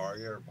little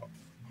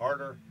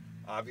harder,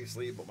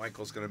 obviously, but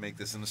Michael's going to make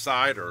this in the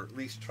side, or at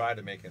least try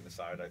to make it in the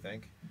side, I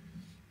think.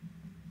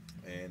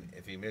 And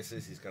if he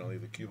misses, he's going to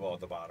leave the cue ball at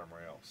the bottom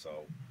rail.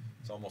 So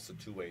it's almost a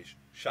 2-way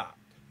shot.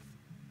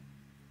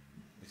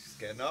 He's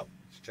getting up.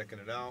 He's checking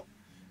it out.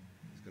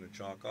 He's going to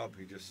chalk up.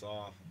 He just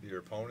saw your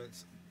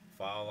opponent's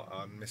foul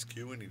on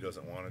miscue, and he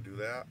doesn't want to do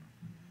that.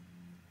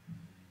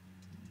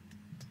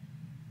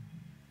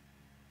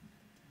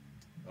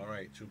 All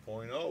right,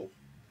 2.0.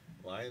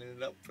 Lining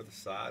it up for the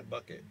side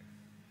bucket.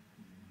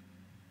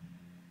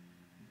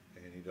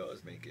 And he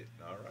does make it.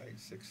 All right,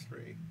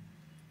 6-3.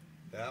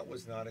 That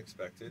was not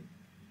expected.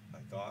 I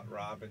thought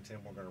Rob and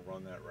Tim were going to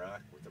run that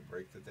rack with the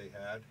break that they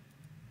had.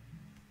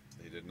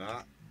 They did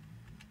not.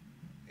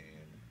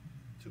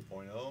 And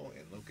 2.0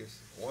 and Lukas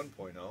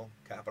 1.0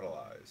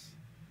 capitalize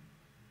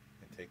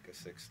and take a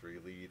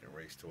 6-3 lead and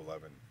race to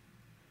 11.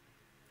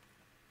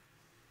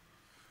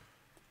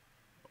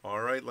 All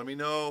right, let me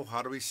know.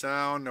 How do we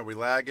sound? Are we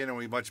lagging? Are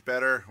we much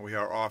better? We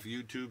are off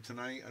YouTube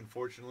tonight,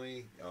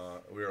 unfortunately.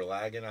 We are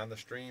lagging on the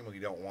stream. We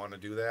don't want to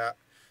do that.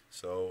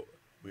 So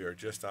we are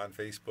just on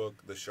Facebook,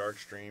 the Shark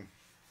Stream.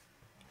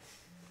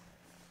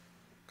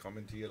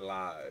 Coming to you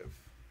live.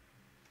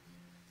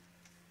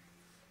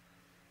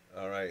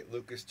 All right,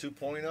 Lukas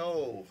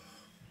 2.0.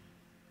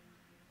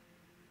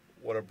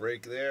 What a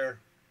break there.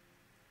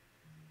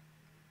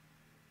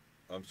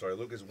 I'm sorry,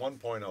 Lukas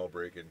 1.0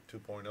 breaking.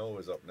 2.0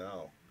 is up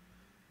now.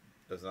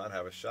 Does not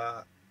have a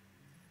shot.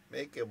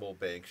 Makeable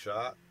bank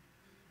shot.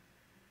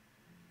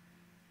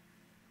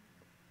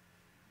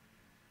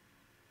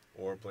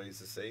 Or plays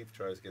the safe,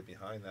 tries to get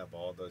behind that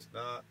ball, does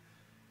not.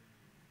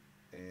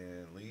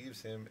 And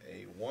leaves him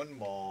a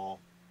 1-ball,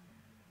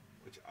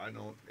 which I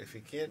don't, if he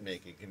can't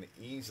make it, he can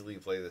easily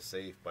play the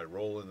safe by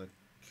rolling the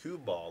cue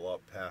ball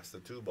up past the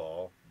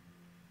 2-ball.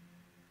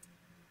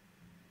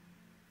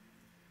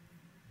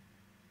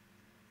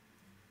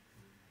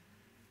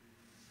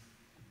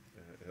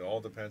 It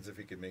all depends if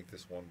he can make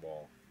this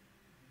 1-ball.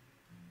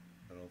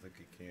 I don't think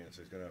he can,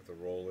 so he's going to have to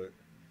roll it.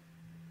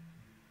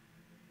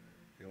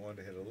 He wanted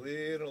to hit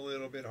a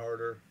little bit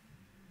harder.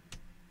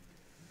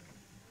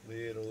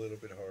 Little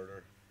bit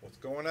harder. What's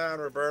going on,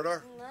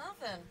 Roberta?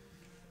 Nothing.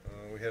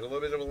 We had a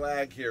little bit of a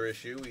lag here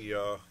issue.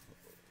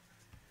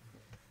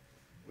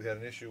 We had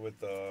an issue with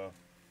the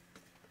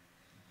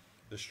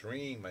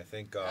stream, I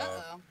think.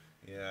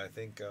 Yeah, I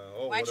think.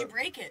 Why'd you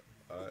break it?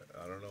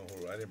 I don't know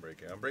who. I didn't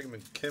break it. I'm breaking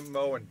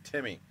Kimbo and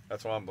Timmy.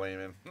 That's what I'm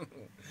blaming.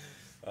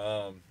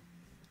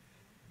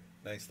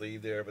 Nice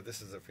lead there, but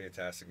this is a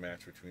fantastic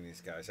match between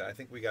these guys. I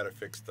think we got it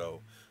fixed, though.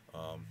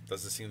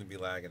 Doesn't seem to be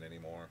lagging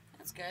anymore.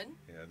 That's good.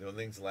 Yeah, the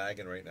only thing's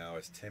lagging right now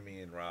is Timmy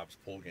and Rob's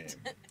pool game.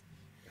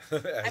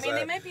 I mean,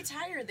 they might be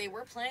tired. They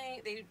were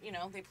playing.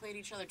 They played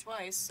each other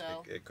twice,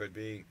 so it could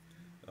be,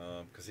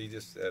 because he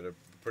just had a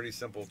pretty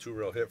simple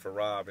 2-rail hit for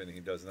Rob, and he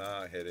does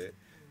not hit it,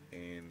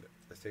 and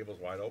the table's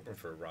wide open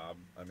for Rob.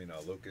 I mean,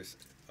 Lukas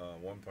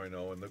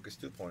 1.0 and Lukas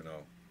 2.0.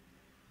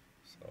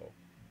 So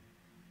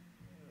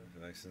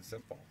nice and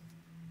simple.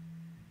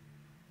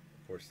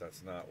 Of course,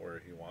 that's not where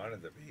he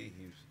wanted to be.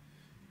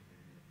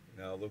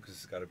 Now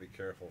Lukas has got to be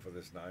careful for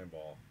this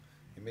 9-ball.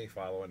 He may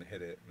follow and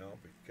hit it. Nope,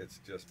 he gets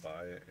just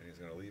by it, and he's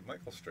going to leave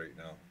Michael straight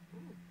now.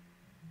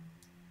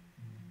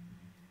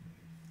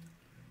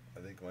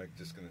 I think Mike's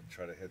just going to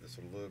try to hit this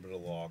with a little bit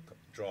of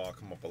draw,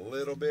 come up a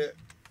little bit.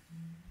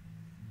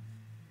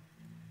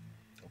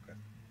 Okay.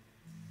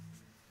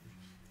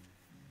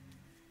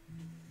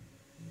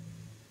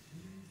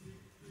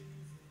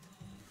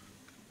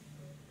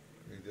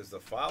 He does the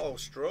follow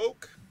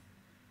stroke,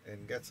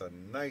 and gets a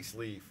nice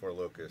lead for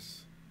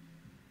Lukas.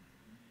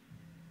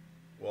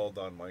 Well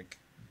done, Mike.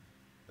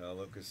 Now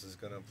Lukas is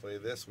going to play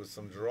this with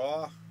some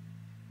draw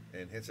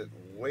and hits it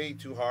way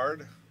too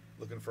hard,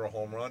 looking for a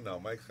home run. Now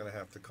Mike's going to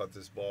have to cut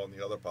this ball in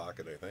the other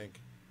pocket, I think.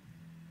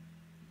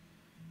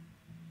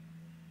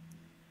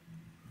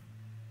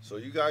 So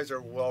you guys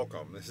are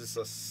welcome. This is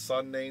a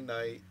Sunday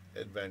night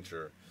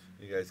adventure.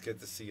 You guys get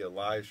to see a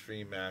live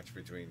stream match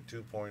between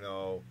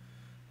 2.0,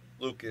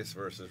 Lukas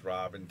versus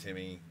Rob and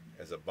Timmy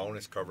as a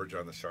bonus coverage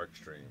on the Shark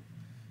Stream.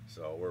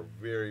 So we're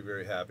very,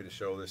 very happy to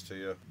show this to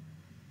you.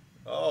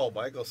 Oh,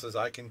 Michael says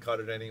I can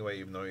cut it anyway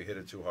even though you hit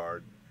it too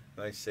hard.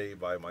 Nice save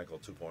by Michael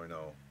 2.0.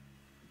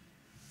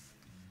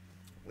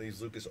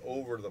 Leaves Lukas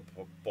over the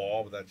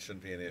ball, but that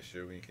shouldn't be an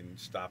issue. He can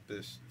stop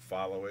this,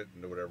 follow it,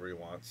 and do whatever he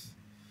wants.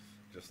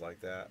 Just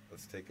like that.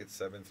 Let's take it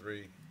 7-3.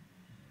 He's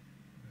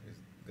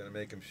going to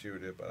make him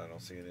shoot it, but I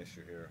don't see an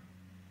issue here.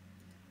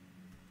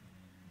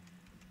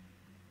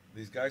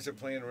 These guys are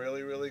playing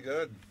really, really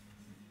good.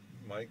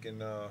 Mike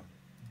and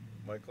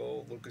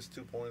Michael, Lukas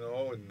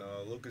 2.0 and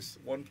Lukas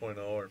 1.0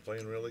 are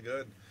playing really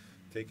good.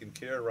 Taking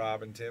care of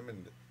Rob and Tim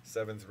in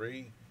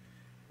 7-3.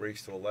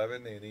 Race to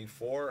 11. They need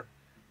 4.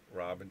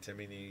 Rob and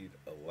Timmy need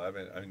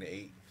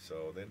 8.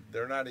 So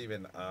they're not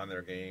even on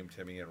their game,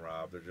 Timmy and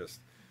Rob.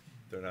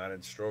 They're not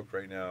in stroke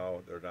right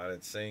now. They're not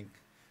in sync.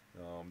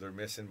 They're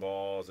missing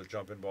balls. They're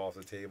jumping ball off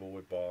the table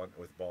with ball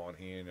in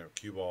hand, or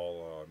cue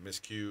ball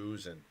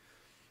miscues, and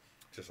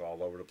just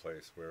all over the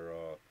place. Where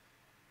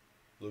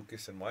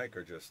Lukas and Mike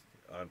are just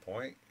on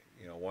point.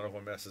 You know, one of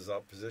them messes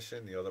up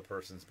position, the other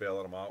person's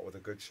bailing them out with a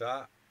good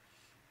shot,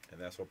 and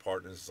that's what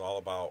partners is all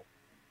about.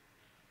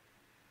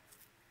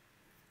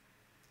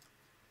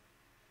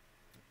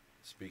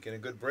 Speaking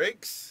of good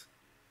breaks,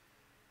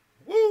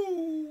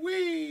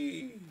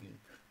 woo-wee!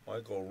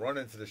 Michael run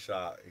into the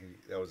shot.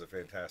 That was a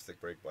fantastic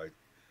break by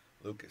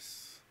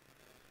Lukas.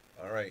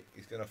 All right,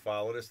 he's going to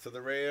follow this to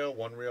the rail.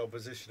 One rail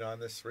position on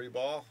this 3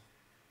 ball.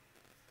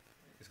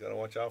 He's got to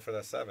watch out for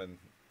that 7.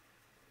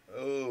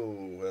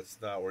 Oh,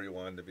 that's not where he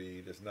wanted to be.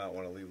 He does not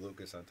want to leave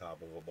Lukas on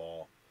top of a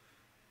ball.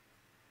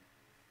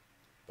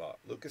 But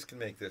Lukas can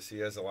make this. He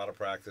has a lot of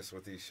practice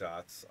with these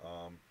shots.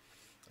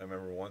 I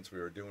remember once we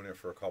were doing it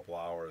for a couple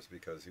hours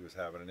because he was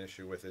having an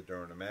issue with it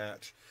during the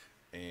match.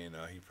 And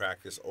he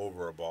practiced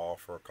over a ball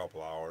for a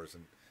couple hours,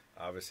 and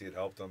obviously it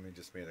helped him. He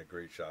just made a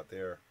great shot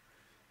there.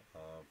 So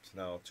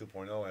now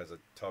 2.0 has a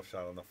tough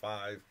shot on the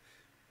 5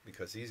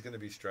 because he's going to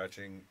be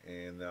stretching,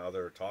 and now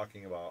they're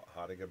talking about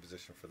how to get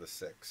position for the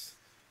 6.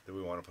 Do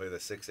we want to play the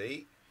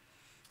 6-8?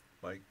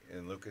 Mike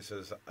and Lukas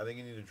says, I think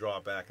you need to draw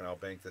it back, and I'll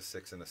bank the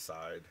 6 in the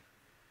side.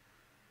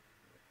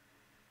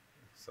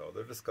 So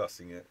they're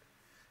discussing it.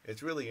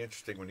 It's really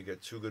interesting when you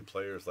get 2 good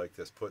players like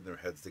this putting their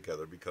heads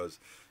together because,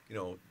 you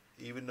know,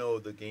 even though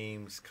the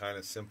game's kind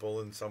of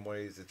simple in some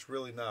ways, it's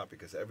really not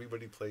because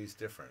everybody plays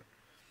different.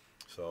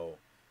 So,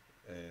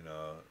 and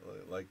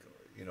like,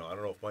 you know, I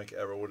don't know if Mike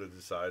ever would have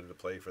decided to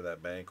play for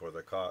that bank or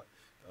the cut,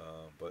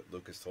 but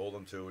Lukas told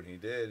him to, and he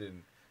did,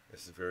 and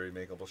this is a very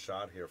makeable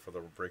shot here for the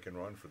break and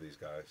run for these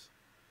guys.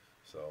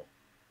 So,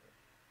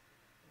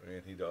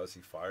 and he does. He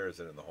fires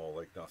it in the hole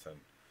like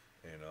nothing,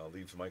 and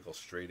leaves Michael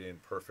straight in,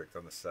 perfect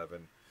on the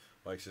 7.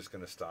 Mike's just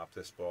going to stop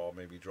this ball,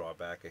 maybe draw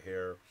back a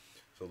hair.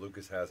 So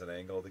Lukas has an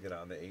angle to get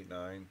on the 8-9,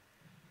 and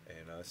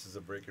this is a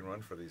break and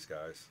run for these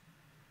guys.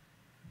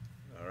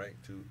 All right,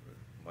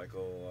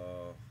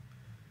 Michael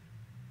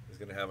is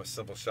going to have a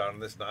simple shot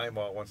on this 9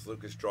 ball once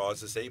Lukas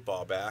draws this 8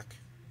 ball back.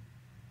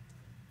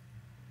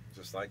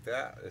 Just like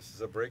that. This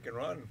is a break and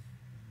run.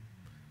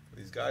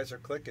 These guys are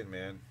clicking,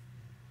 man.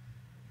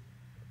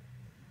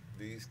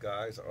 These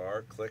guys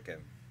are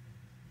clicking.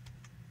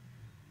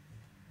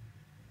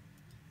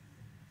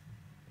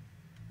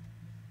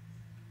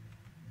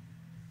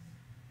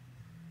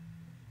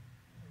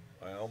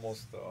 I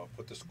almost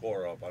put the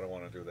score up. I don't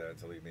want to do that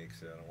until he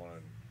makes it. I don't want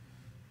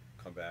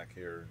to come back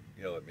here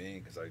and yell at me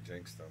because I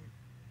jinxed him.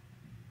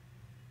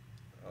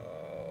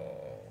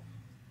 Oh,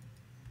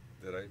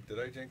 did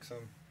I jinx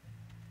him?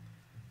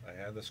 I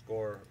had the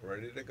score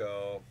ready to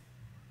go.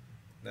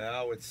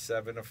 Now it's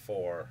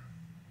 7-4.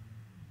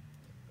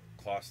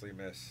 Costly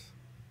miss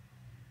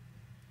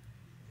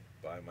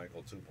by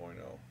Michael 2.0.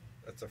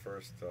 That's the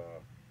first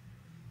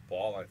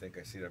ball I think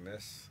I see to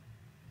miss.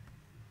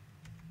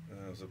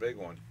 It was a big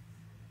one.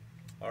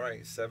 All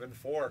right,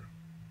 7-4.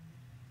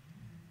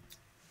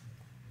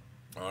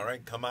 All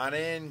right, come on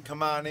in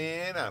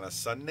on a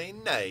Sunday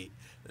night,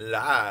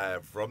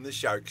 live from the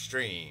Shark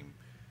Stream.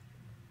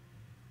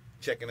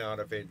 Checking out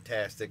a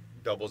fantastic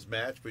doubles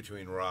match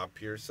between Rob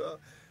Piersa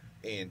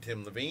and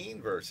Tim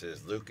Lavigne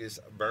versus Lukas,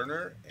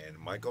 Verner, and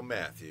Michael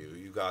Mathew.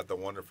 You got the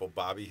wonderful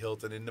Bobby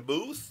Hilton in the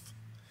booth,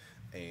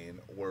 and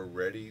we're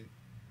ready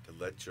to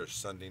let your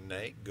Sunday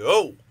night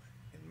go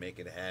and make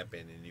it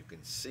happen, and you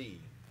can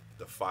see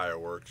the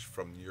fireworks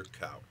from your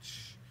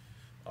couch.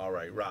 All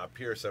right, Rob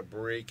Piersa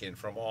breaking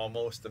from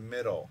almost the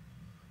middle,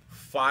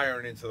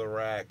 firing into the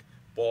rack.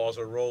 Balls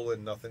are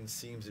rolling. Nothing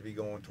seems to be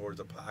going towards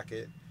the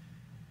pocket,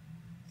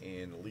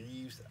 and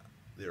leaves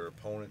their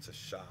opponents a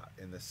shot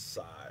in the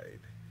side.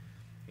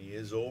 He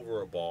is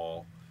over a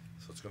ball,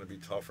 so it's going to be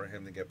tough for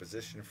him to get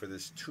position for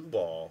this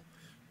 2-ball.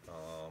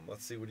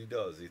 Let's see what he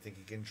does. Do you think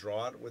he can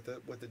draw it with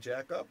the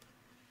jack up?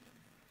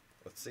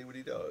 Let's see what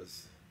he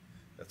does.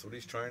 That's what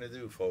he's trying to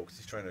do, folks.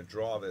 He's trying to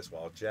draw this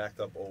while jacked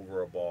up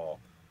over a ball.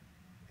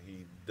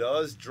 He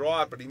does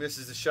draw it, but he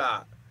misses the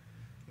shot.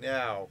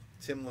 Now,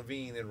 Tim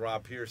Lavigne and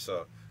Rob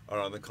Piersa are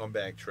on the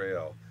comeback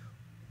trail.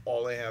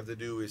 All they have to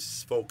do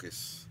is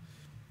focus,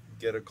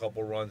 get a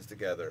couple runs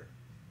together.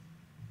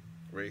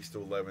 Race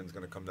to 11 is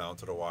going to come down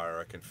to the wire.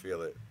 I can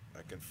feel it.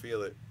 I can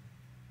feel it.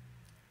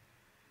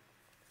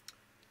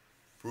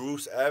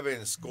 Bruce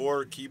Evans,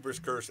 scorekeeper's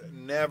curse.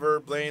 Never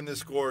blame the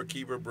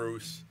scorekeeper,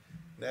 Bruce.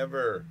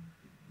 Never.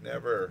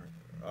 Never.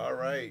 All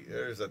right.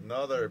 There's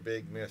another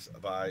big miss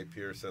by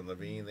Piersa and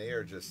Lavigne. They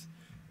are just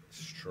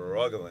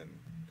struggling.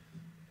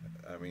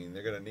 I mean,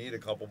 they're going to need a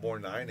couple more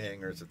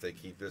 9-hangers if they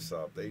keep this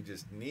up. They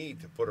just need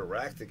to put a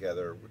rack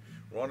together,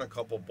 run a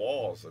couple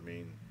balls. I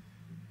mean,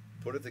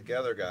 put it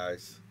together,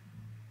 guys.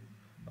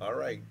 All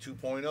right,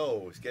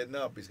 2.0. He's getting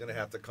up. He's going to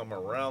have to come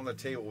around the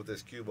table with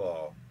this cue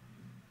ball.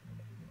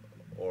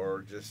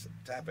 Or just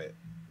tap it.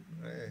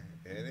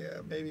 And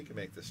yeah, maybe he can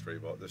make this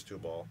 3-ball, this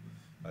 2-ball.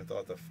 I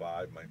thought the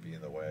 5 might be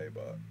in the way,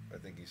 but I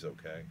think he's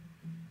okay.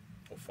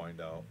 We'll find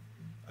out.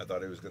 I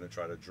thought he was going to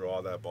try to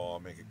draw that ball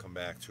and make it come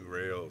back 2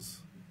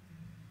 rails.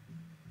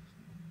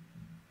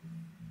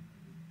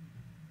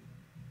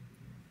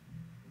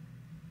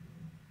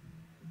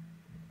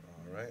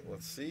 All right,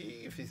 let's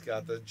see if he's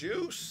got the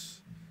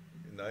juice.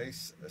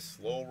 Nice, a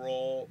slow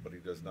roll, but he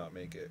does not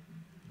make it.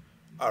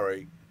 All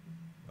right.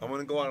 I'm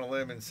going to go on a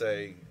limb and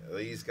say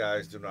these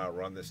guys do not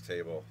run this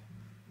table.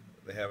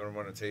 They haven't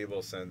run a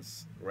table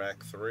since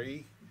rack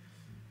 3.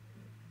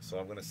 So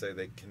I'm going to say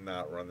they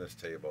cannot run this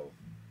table.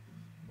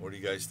 What do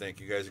you guys think?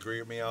 You guys agree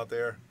with me out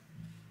there?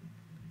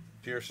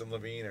 Piersa and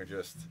Lavigne are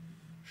just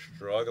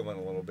struggling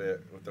a little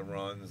bit with the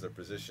runs. Their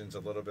position's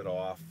a little bit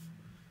off.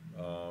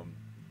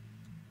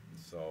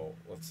 So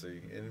let's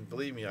see. And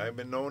believe me, I've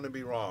been known to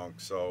be wrong.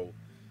 So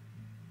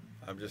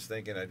I'm just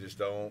thinking I just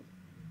don't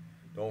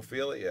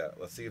feel it yet.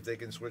 Let's see if they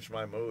can switch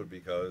my mood,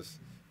 because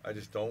I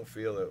just don't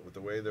feel it with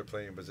the way they're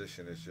playing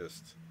position. Is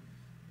just,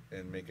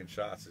 and making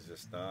shots is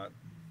just not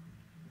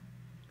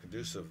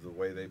conducive to the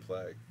way they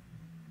play.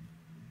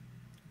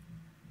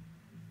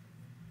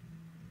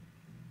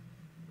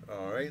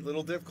 All right,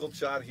 little difficult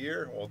shot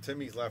here. Well,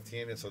 Timmy's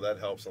left-handed, so that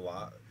helps a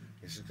lot.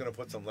 He's just going to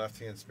put some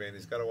left-hand spin.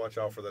 He's got to watch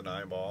out for the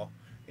 9-ball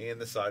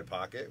and the side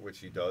pocket, which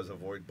he does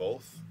avoid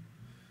both.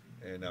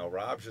 And now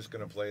Rob's just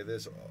going to play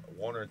this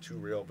 1 or 2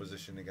 rail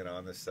position to get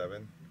on this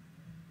 7.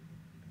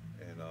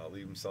 And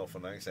leave himself a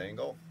nice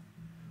angle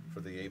for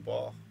the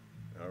 8-ball.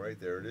 All right,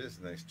 there it is.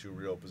 Nice 2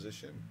 rail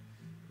position.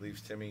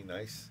 Leaves Timmy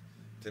nice.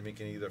 Timmy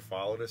can either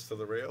follow this to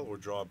the rail or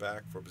draw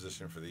back for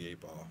position for the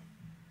 8-ball.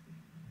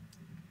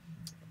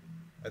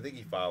 I think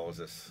he follows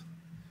this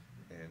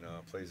and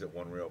plays at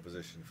 1 rail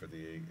position for the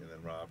 8. And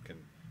then Rob can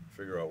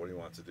figure out what he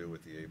wants to do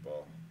with the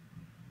 8-ball.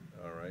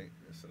 All right,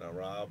 so now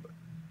Rob,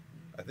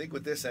 I think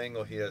with this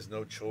angle, he has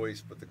no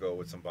choice but to go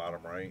with some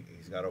bottom right.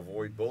 He's got to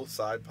avoid both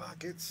side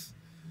pockets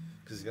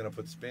because he's going to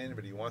put spin,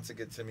 but he wants to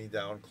get Timmy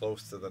down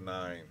close to the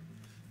 9.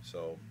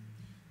 So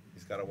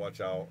he's got to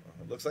watch out.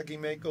 It looks like he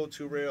may go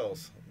 2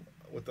 rails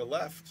with the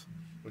left,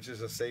 which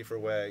is a safer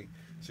way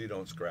so you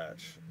don't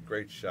scratch.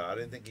 Great shot. I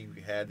didn't think he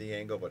had the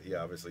angle, but he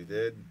obviously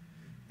did,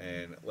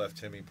 and left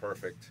Timmy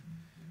perfect.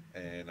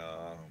 And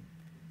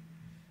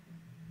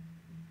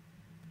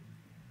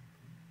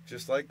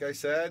just like I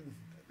said,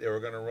 they were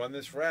going to run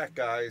this rack,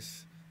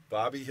 guys.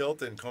 Bobby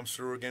Hilton comes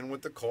through again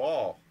with the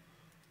call,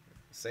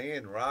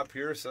 saying Rob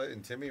Piersa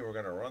and Timmy were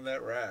going to run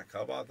that rack.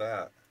 How about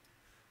that?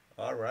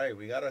 All right,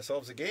 we got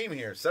ourselves a game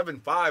here.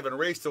 7-5 in a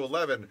race to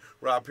 11.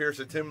 Rob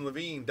Piersa, Tim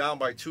Lavigne down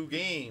by 2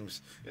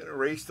 games in a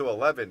race to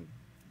 11.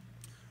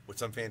 With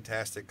some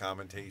fantastic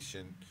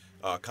competition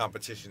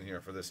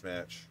here for this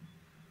match.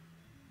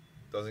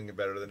 Doesn't get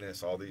better than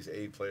this. All these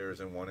 8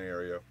 players in one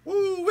area.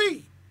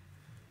 Woo-wee!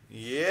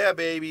 Yeah,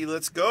 baby,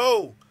 let's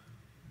go.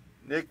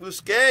 Nick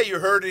Bousquet, you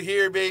heard it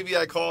here, baby.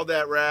 I called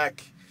that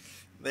rack.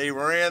 They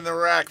ran the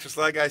rack just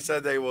like I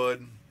said they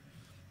would.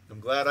 I'm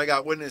glad I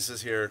got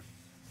witnesses here.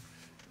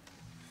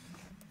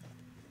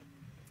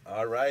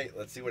 All right,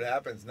 let's see what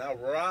happens. Now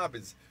Rob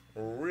is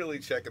really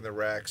checking the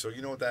rack, so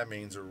you know what that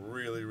means. They're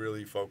really,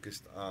 really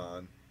focused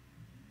on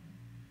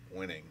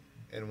winning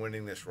and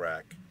winning this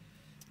rack.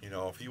 You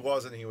know, if he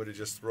wasn't, he would have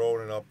just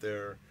thrown it up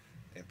there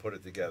and put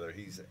it together.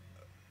 He's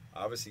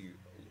obviously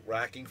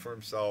racking for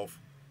himself,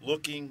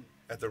 looking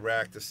at the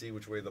rack to see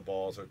which way the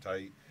balls are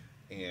tight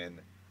and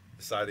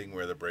deciding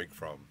where to break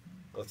from.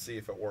 Let's see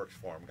if it works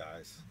for him,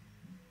 guys.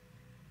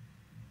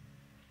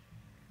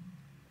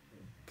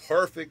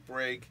 Perfect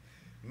break.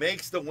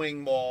 Makes the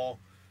wing ball.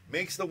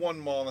 Makes the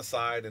 1 ball on the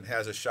side and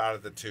has a shot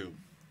at the 2.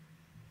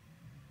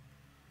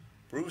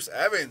 Bruce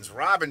Evans,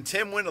 Rob and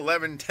Tim win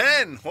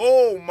 11-10.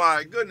 Oh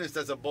my goodness,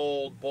 that's a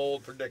bold,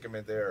 bold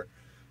predicament there,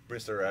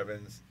 Mr.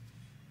 Evans.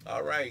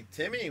 All right,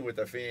 Timmy with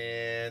a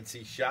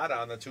fancy shot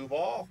on the 2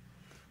 ball.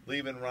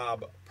 leaving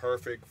Rob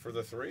perfect for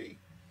the 3.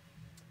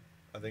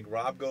 I think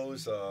Rob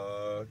goes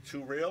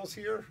 2 rails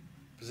here,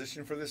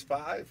 position for this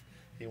 5.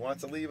 He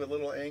wants to leave a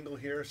little angle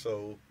here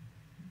so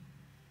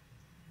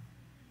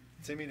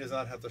Timmy does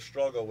not have to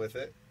struggle with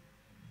it.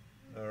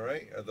 All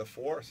right, the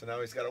 4. So now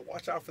he's got to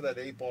watch out for that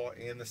 8 ball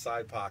and the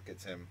side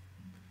pockets him.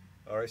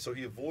 All right, so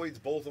he avoids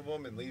both of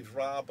them and leaves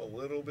Rob a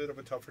little bit of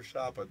a tougher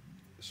shot, but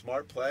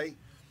smart play.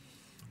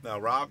 Now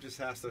Rob just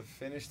has to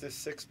finish this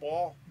 6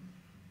 ball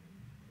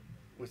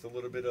with a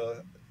little bit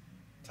of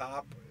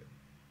top.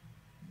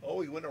 Oh,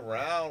 he went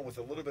around with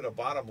a little bit of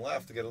bottom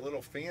left to get a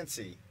little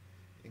fancy.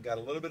 He got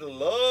a little bit of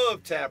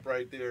love tap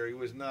right there. He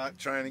was not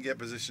trying to get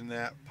position in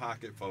that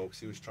pocket, folks.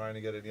 He was trying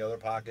to get in the other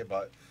pocket,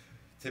 but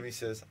Timmy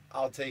says,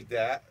 I'll take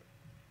that.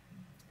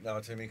 Now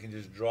Timmy can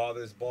just draw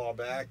this ball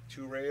back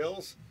 2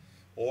 rails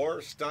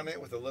or stun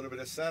it with a little bit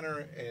of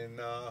center,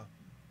 and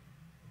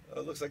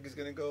it looks like he's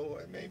going to go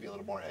maybe a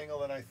little more angle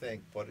than I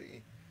think, but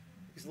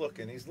he's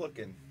looking.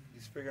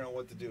 He's figuring out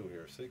what to do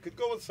here. So he could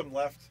go with some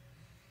left,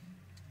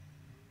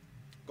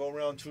 go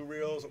around 2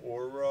 rails,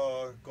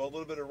 or go a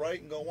little bit of right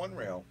and go 1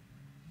 rail.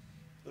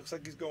 Looks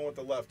like he's going with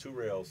the left 2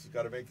 rails. He's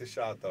got to make the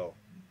shot, though.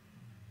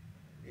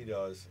 He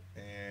does.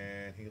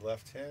 And he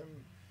left him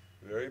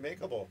very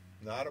makeable.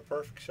 Not a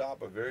perfect shot,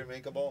 but very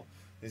makeable.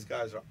 These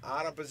guys are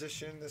out of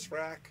position, this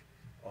rack.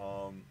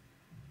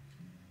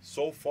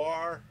 So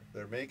far,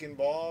 they're making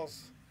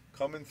balls,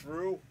 coming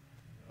through,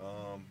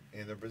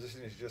 and their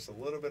position is just a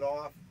little bit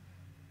off.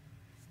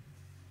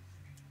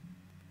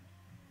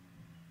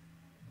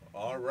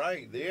 All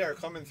right, they are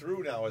coming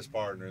through now as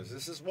partners.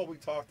 This is what we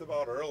talked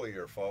about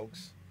earlier,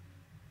 folks.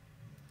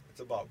 It's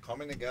about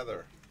coming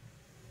together,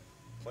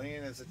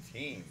 playing as a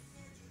team.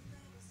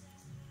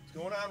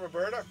 What's going on,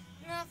 Roberta?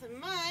 Nothing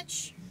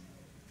much.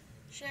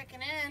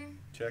 Checking in.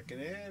 Checking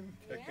in.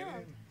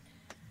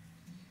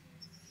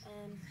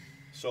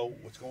 So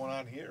what's going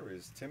on here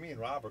is Timmy and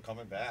Rob are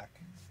coming back.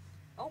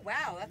 Oh,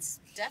 wow. That's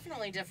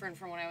definitely different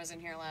from when I was in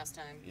here last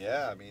time.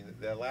 Yeah, I mean,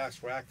 that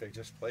last rack they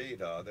just played,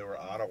 they were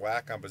out of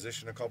whack on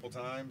position a couple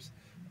times,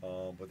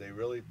 but they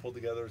really pulled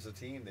together as a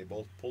team. They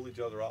both pulled each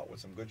other out with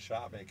some good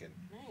shot making.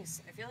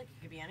 Nice. I feel like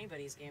it could be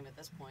anybody's game at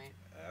this point.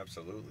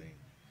 Absolutely.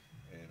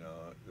 And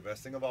the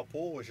best thing about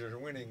pool is you're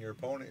winning. Your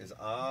opponent is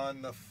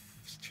on the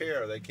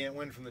chair. They can't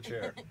win from the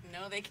chair.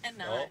 No, they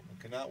cannot. No,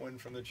 cannot win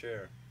from the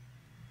chair.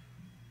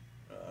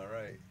 All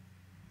right.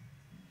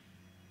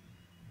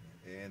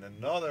 And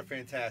another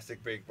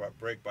fantastic break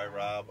by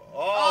Rob.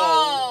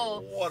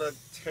 Oh, what a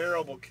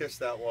terrible kiss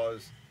that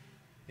was.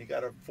 He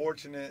got a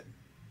fortunate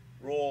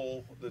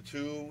roll. The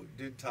 2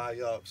 did tie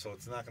up, so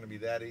it's not going to be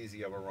that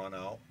easy of a run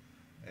out.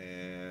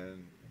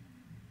 And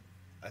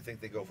I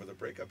think they go for the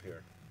breakup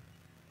here.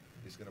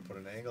 He's going to put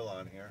an angle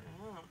on here.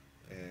 Oh.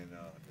 And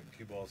the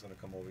cue ball is going to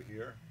come over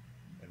here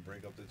and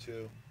break up the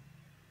 2.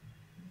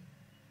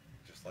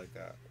 Just like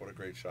that. What a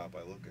great shot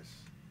by Lukas.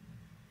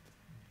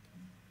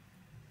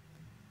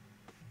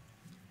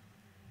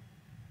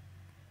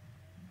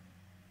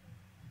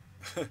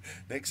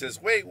 Nick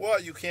says, wait,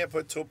 what? You can't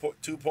put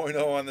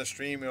 2.0 on the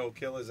stream. It'll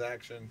kill his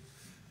action.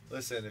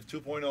 Listen, if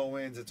 2.0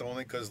 wins, it's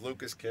only because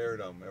Lukas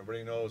carried him.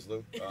 Everybody knows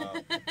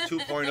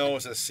 2.0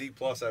 is a C+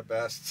 at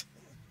best.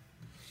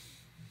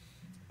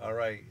 All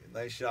right,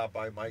 nice shot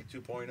by Mike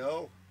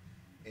 2.0.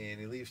 And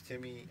he leaves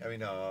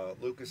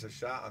Lukas a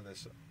shot on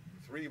this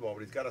 3 ball, but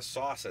he's got to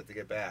sauce it to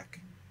get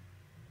back.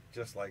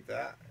 Just like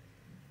that.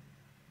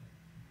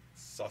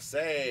 Sauce.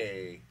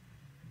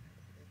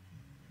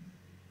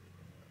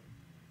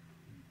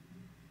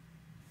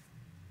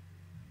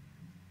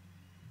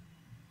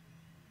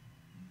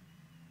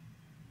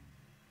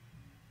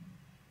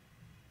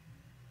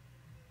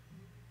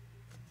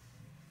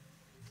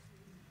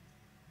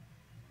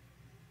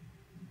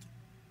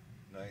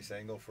 Nice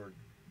angle for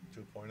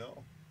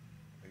 2.0.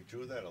 He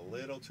drew that a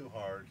little too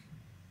hard.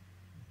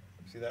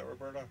 See that,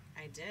 Roberta?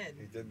 I did.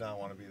 He did not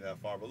want to be that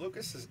far, but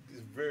Lukas is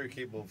very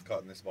capable of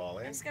cutting this ball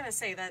in. I was going to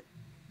say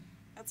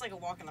that's like a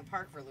walk in the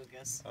park for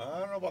Lukas. I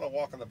don't know about a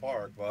walk in the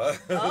park, but...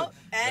 Oh,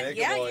 and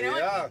yeah, you know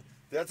what?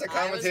 That's a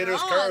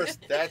commentator's curse.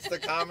 That's the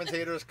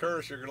commentator's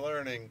curse you're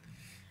learning.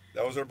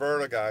 That was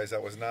Roberta, guys.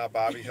 That was not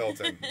Bobby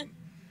Hilton.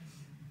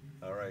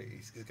 All right,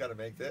 he's got to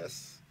make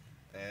this.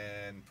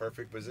 And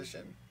perfect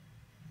position.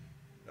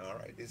 All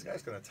right, these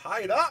guys going to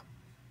tie it up.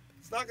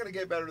 It's not going to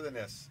get better than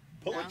this.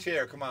 Pull a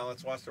chair. Come on,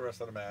 let's watch the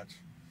rest of the match.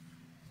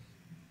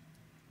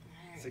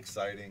 It's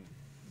exciting.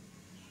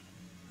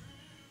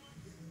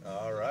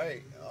 All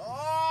right.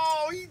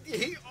 Oh,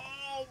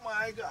 oh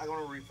my God. I'm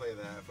going to replay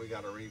that if we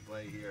got a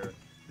replay here.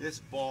 This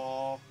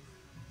ball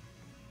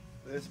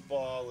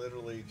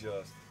literally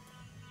just...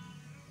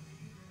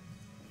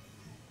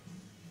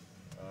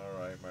 All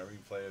right, my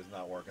replay is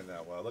not working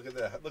that well. Look at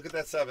that. Look at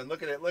that 7.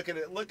 Look at it. Look at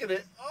it. Look at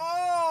it.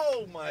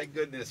 Oh, my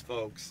goodness,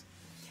 folks.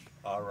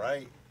 All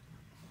right.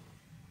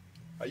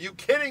 Are you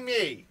kidding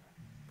me?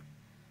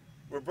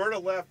 Roberta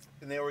left,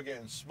 and they were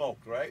getting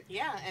smoked, right?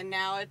 Yeah, and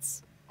now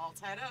it's all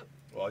tied up.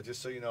 Well,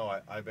 just so you know,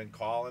 I've been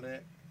calling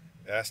it.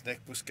 Ask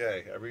Nick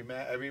Bousquet.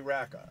 Every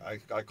rack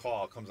I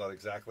call comes out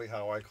exactly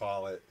how I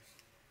call it.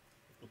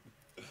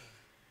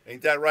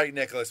 Ain't that right,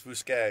 Nicholas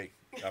Bousquet?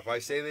 If I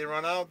say they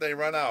run out, they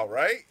run out,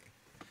 right?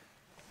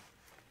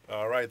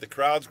 All right, the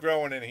crowd's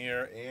growing in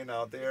here and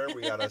out there.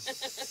 We got a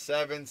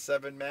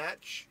 7-7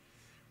 match,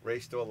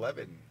 race to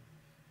 11.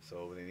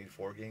 So they need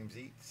 4 games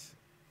each.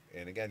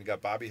 And again, you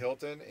got Bobby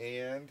Hilton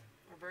and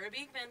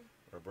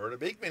Roberta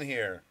Beekman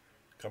here,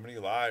 coming to you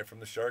live from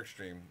the Shark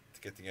Stream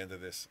to get the end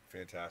of this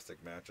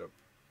fantastic matchup.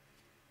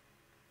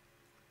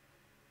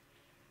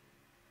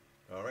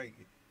 All right.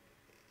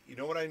 You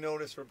know what I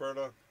noticed,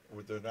 Roberta?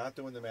 They're not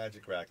doing the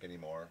magic rack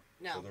anymore.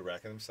 No. So they're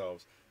racking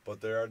themselves.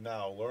 But they are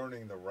now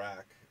learning the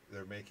rack.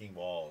 They're making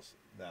walls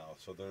now.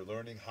 So they're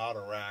learning how to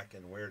rack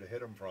and where to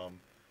hit them from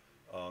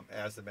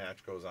as the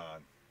match goes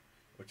on.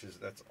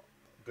 That's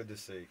good to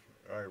see.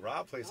 All right,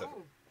 Rob plays a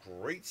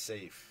great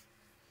safe.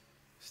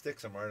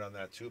 Sticks him right on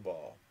that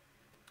 2-ball.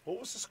 What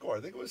was the score? I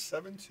think it was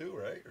 7-2,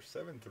 right? Or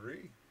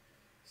 7-3?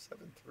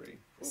 7-3.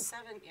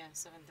 7-3.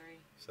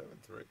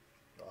 7-3.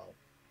 Wow.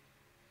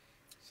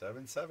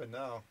 7-7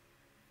 now.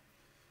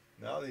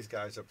 Now these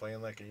guys are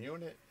playing like a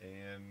unit,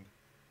 and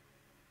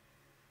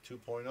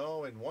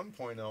 2.0 and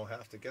 1.0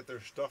 have to get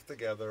their stuff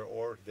together,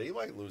 or they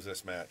might lose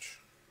this match.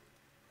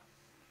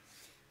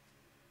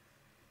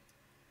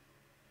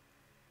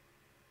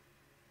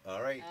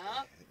 All right.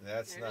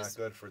 That's not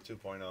good for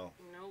 2.0. Nope.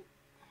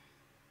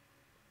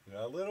 You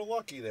got a little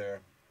lucky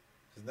there.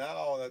 Because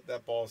now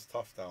that ball's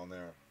tough down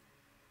there.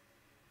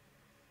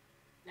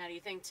 Now, do you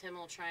think Tim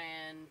will try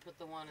and put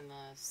the one in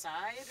the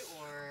side,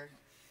 or?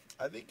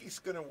 I think he's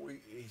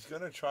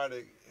gonna try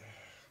to.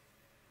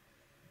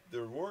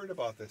 They're worried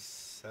about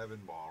this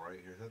 7-ball right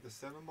here. Is that the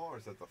 7-ball or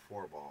is that the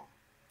 4-ball?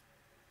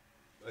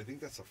 I think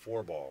that's a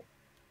 4-ball.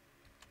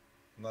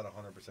 I'm not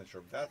 100%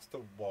 sure. That's the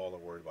ball they're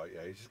worried about.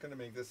 Yeah, he's just gonna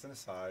make this in the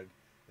side.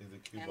 Leave the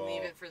cue ball. And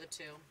leave it for the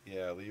 2.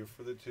 Yeah, leave it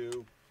for the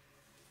 2.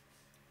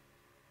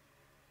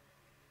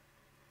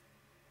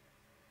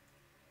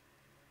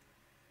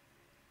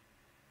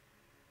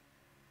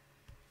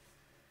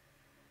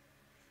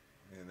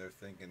 And they're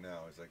thinking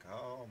now, it's like,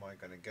 how am I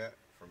going to get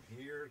from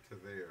here to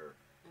there?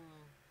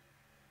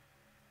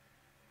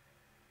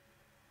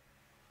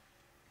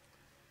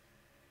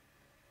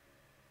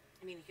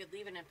 I mean, you could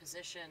leave it in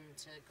position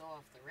to go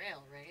off the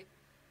rail, right?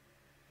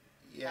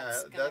 Yeah.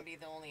 That's going to be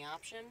the only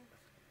option?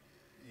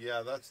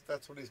 Yeah,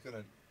 that's what he's going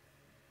to...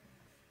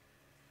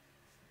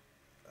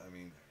 I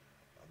mean,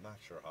 I'm not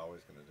sure how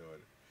he's going to do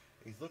it.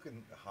 He's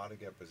looking how to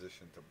get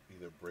position to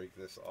either break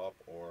this up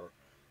or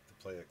to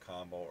play a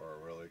combo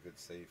or a really good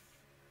safe.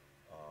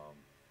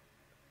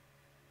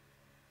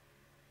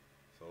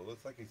 So it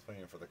looks like he's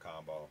playing for the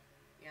combo.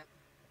 Yep.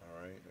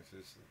 All right. It's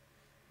just,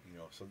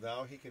 so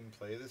now he can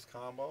play this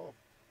combo,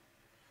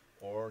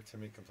 or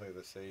Timmy can play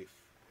the safe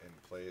and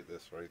play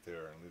this right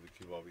there and leave the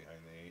cue ball behind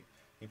the 8.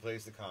 He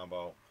plays the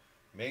combo,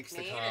 makes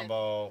the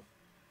combo,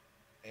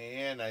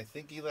 and I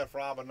think he left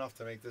Rob enough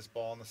to make this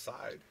ball on the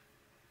side.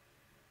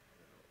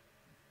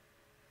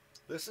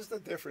 This is the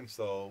difference,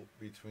 though,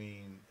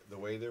 between the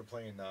way they're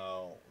playing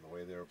now, the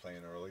way they were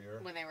playing earlier.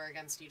 When they were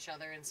against each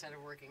other instead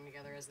of working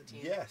together as a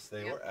team. Yes,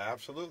 they were,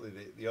 absolutely.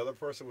 The other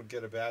person would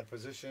get a bad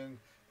position,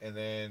 and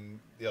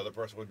then the other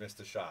person would miss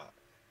the shot.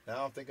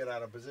 Now, if they get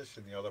out of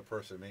position, the other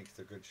person makes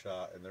the good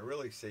shot, and they're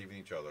really saving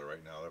each other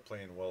right now. They're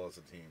playing well as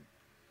a team.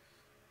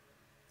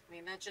 I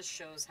mean, that just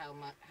shows how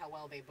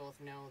well they both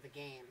know the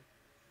game.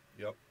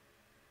 Yep.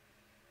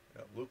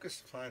 Yeah,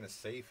 Lukas trying to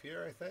save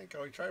here, I think.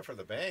 Oh, he tried for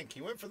the bank.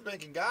 He went for the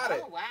bank and got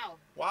it. Oh, wow.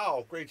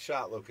 Wow, great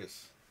shot,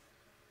 Lukas.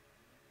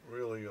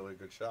 Really, really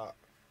good shot.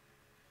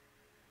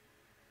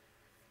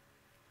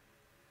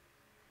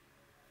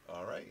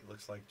 All right,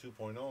 looks like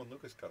 2.0, and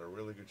Lukas got a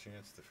really good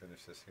chance to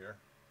finish this here.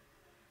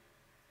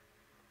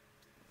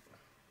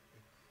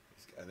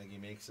 I think he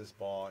makes this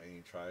ball, and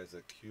he tries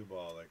a cue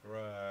ball like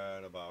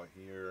right about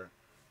here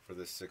for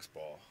this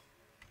 6-ball.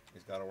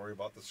 He's got to worry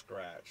about the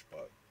scratch,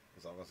 but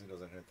as long as he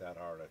doesn't hit that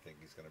hard, I think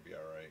he's going to be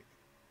all right.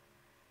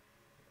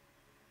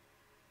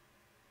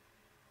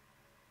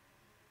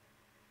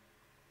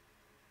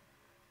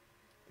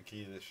 The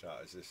key to this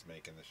shot is just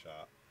making the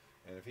shot.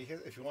 And if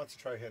he wants to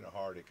try hitting it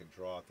hard, he can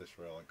draw at this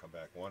rail and come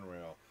back one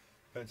rail.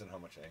 Depends on how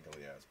much angle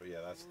he has. But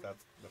yeah, that's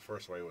the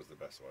first way was the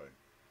best way.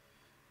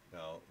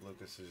 Now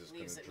Lukas is just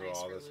going to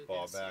draw this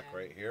ball back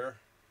right here.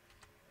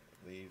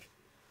 Leave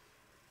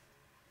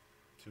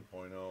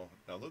 2.0.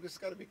 Now Lukas has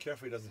got to be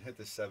careful he doesn't hit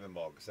the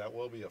 7-ball, because that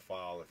will be a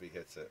foul if he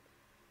hits it.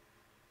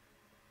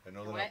 I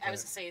know that. I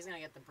was going to say he's going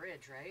to get the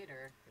bridge, right?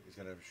 Or he's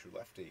going to shoot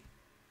lefty.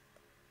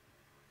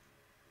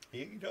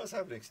 He does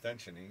have an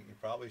extension. He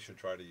probably should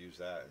try to use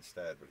that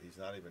instead, but he's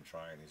not even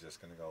trying. He's just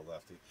going to go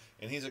lefty.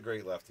 And he's a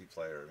great lefty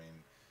player. I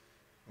mean,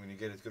 when you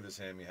get as good as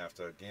him, you have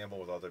to gamble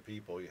with other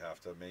people. You have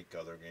to make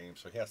other games.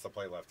 So he has to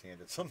play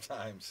left-handed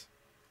sometimes.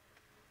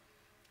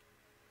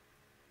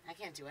 I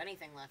can't do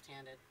anything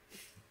left-handed.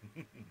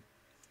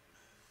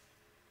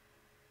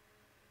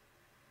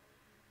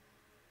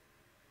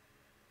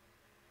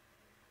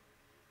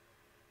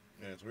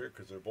 And it's weird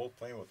because they're both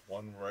playing with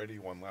one righty,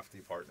 one lefty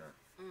partner.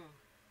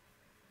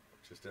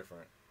 Which is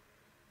different.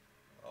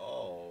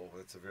 Oh,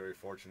 that's a very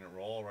fortunate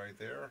roll right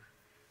there.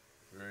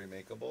 Very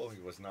makeable.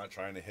 He was not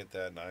trying to hit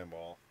that 9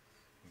 ball.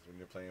 When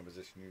you're playing a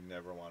position, you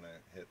never want to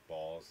hit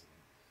balls.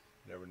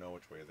 You never know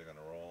which way they're going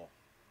to roll.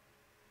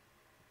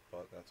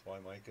 But that's why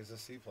Mike is a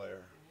C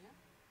player.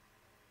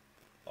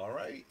 Yeah. All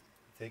right.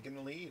 Taking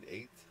the lead,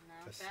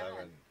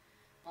 8-7.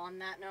 On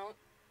that note,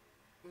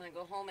 I'm going to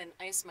go home and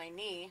ice my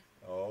knee.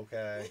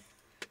 Okay.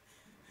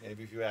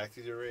 Maybe if you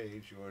acted your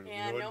age, you would be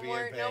no in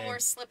pain. No more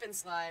slip and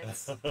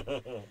slides. All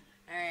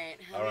right.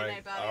 All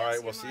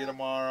right. We'll see you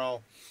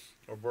tomorrow.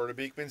 Roberta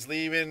Beekman's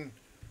leaving.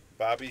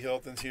 Bobby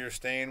Hilton's here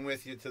staying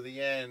with you to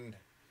the end.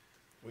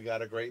 We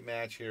got a great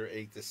match here,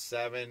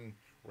 8-7.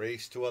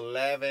 Race to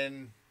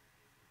 11.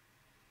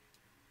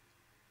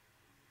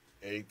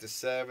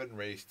 8-7.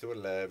 Race to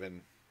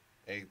 11.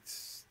 8.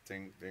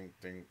 Ding, ding,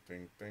 ding,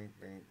 ding, ding, ding,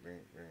 ding,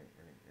 ding, ding.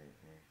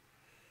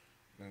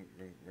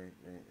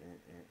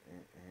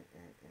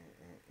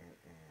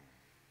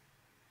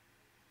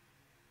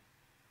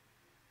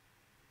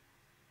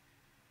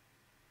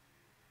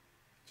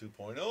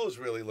 2.0 is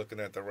really looking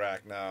at the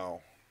rack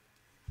now.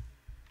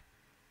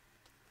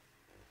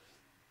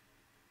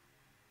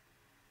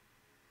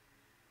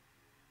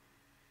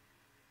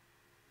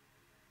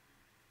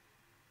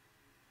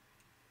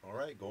 All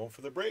right, going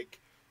for the break.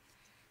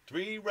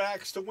 3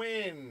 racks to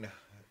win.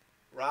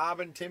 Rob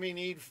and Timmy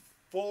need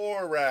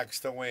 4 racks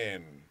to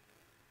win.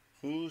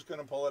 Who's going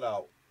to pull it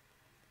out?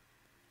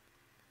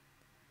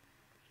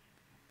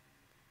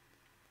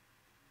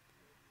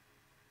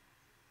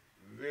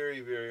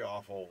 Very, very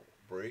awful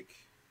break.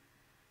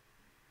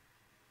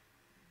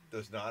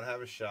 Does not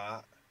have a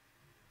shot.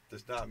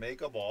 Does not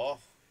make a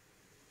ball.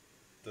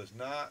 Does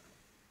not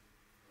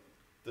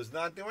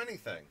do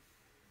anything.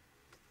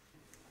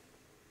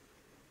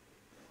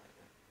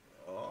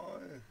 Oh,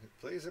 it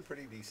plays a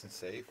pretty decent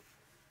safe.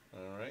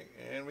 All right,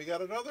 and we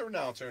got another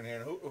announcer in here.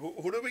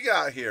 Who do we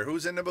got here?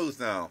 Who's in the booth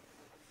now?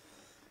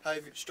 Hi,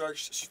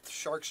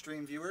 Shark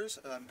Stream viewers.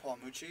 I'm Paul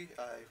Mucci.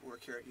 I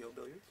work here at Yale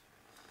Billiards.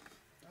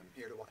 I'm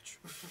here to watch.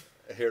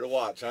 Here to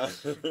watch, huh?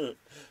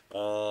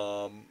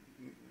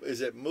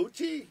 Is it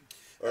Mucci?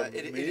 Or it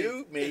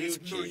is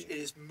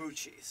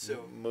Mucci.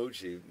 So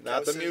Mucci,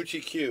 not the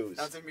Mucci Q's.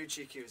 Not the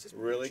Mucci Q's. It's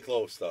really Mucci.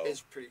 Close though.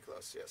 It's pretty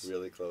close, yes.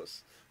 Really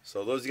close.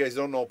 So those of you guys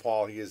who don't know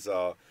Paul, he is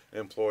an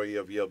employee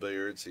of Yale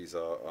Billiards. He's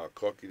a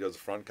cook. He does a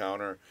front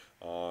counter.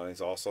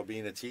 He's also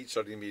studying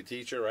to be a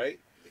teacher, right?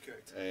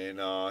 Correct. And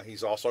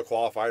he's also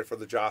qualified for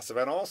the Joss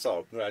event.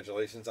 Also,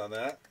 congratulations on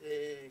that.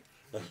 Yay.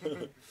 I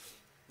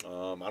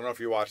don't know if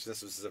you're watching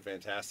this. This is a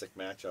fantastic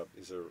matchup.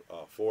 These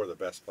are 4 of the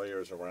best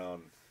players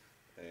around,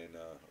 and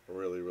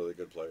really, really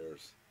good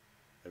players.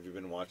 Have you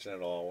been watching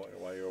it all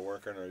while you were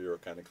working, or you were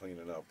kind of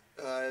cleaning up?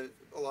 A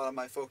lot of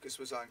my focus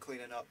was on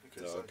cleaning up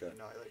because okay.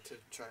 I like to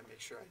try and make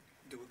sure I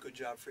do a good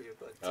job for you.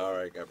 But all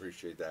right, I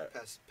appreciate that.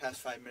 Past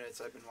 5 minutes,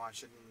 I've been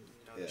watching.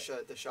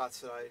 The shots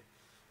that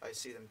I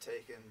see them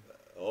taking.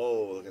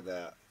 Oh, look at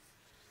that!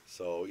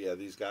 So yeah,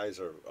 these guys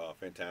are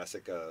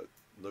fantastic.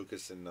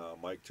 Lukas and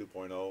Mike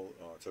 2.0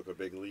 took a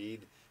big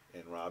lead,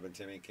 and Rob and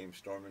Timmy came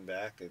storming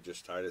back and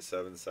just tied at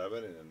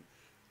 7-7, and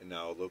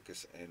now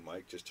Lukas and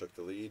Mike just took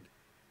the lead,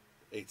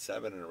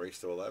 8-7 in a race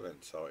to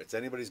 11. So it's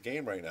anybody's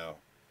game right now.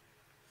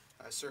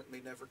 I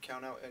certainly never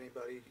count out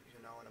anybody,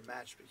 in a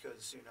match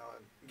because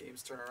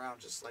games turn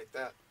around just like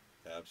that.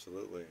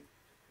 Absolutely,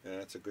 and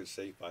that's a good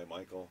save by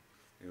Michael.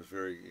 It was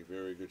very,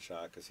 very good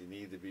shot because he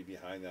needed to be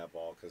behind that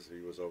ball because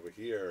he was over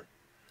here,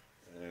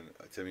 and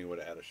Timmy would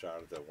have had a shot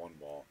at that 1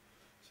 ball.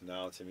 So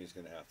now Timmy's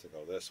going to have to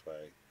go this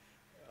way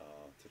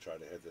to try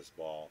to hit this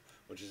ball,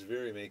 which is a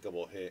very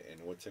makeable hit.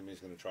 And what Timmy's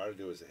going to try to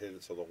do is hit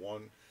it so the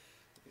one,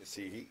 you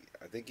see,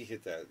 I think he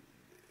hit that.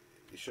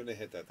 He shouldn't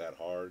have hit that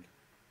hard.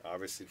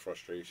 Obviously,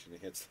 frustration. He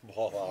hits the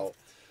ball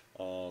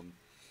out.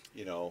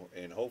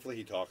 And hopefully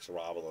he talks to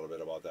Rob a little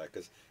bit about that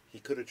because he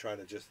could have tried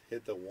to just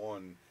hit the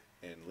 1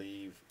 and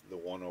leave the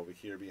 1 over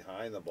here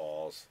behind the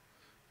balls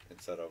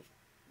instead of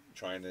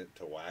trying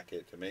to whack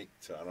it I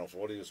don't know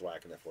what he was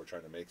whacking it for,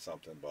 trying to make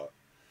something, but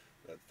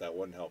that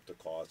wouldn't help the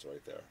cause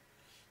right there.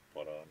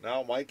 But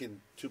now Mike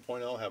and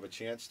 2.0 have a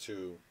chance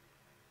to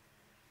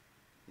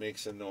make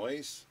some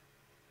noise,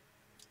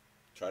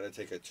 try to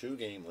take a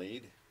 2-game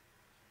lead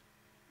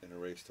in a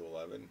race to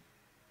 11. And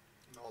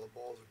all the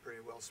balls are pretty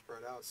well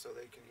spread out, so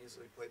they can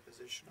easily play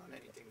position on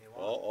anything they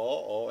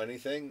want.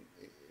 Anything?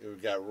 We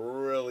got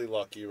really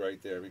lucky right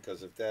there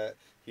because if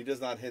he does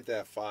not hit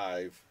that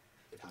 5,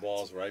 the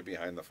ball's right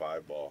behind the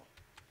 5 ball.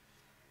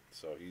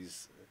 So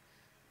he's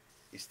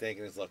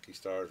thanking his lucky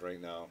stars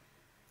right now.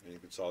 And you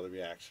could saw the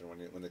reaction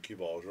when the cue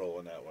ball was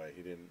rolling that way.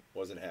 He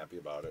wasn't happy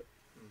about it.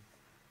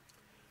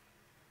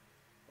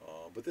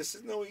 But this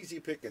is no easy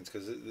pickings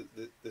because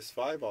this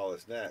 5 ball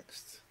is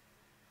next.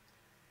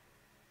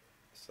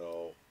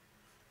 So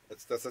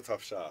that's a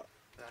tough shot.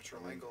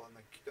 Natural angle on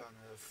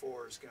the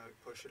 4 is going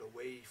to push it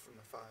away from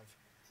the 5.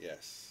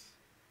 Yes,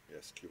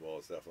 cue ball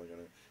is definitely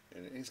going to,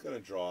 and he's going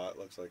to draw it.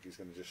 Looks like he's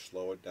going to just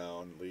slow it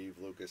down, leave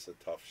Lukas a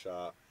tough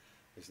shot.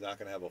 He's not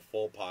going to have a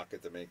full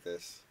pocket to make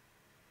this.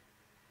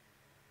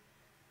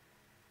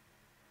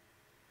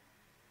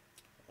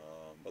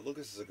 But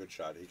Lukas is a good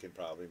shot. He can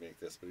probably make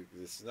this, but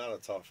this is not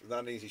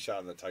an easy shot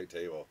on the tight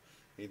table.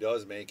 He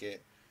does make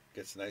it,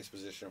 gets a nice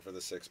position for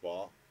the 6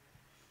 ball.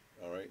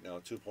 All right, now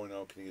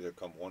 2.0 can either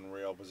come 1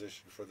 rail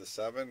position for the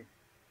 7,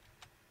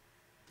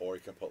 or he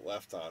can put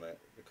left on it,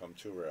 become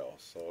 2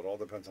 rails. So it all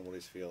depends on what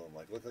he's feeling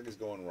like. Look like he's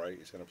going right.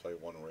 He's going to play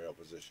 1 rail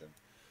position.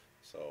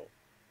 So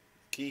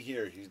key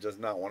here, he does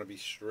not want to be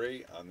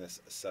straight on this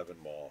 7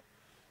 ball.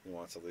 He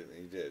wants to leave.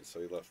 He did.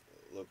 So he left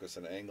Lukas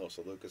an angle,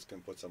 so Lukas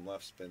can put some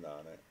left spin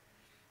on it.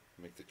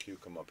 Make the cue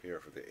come up here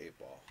for the 8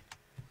 ball.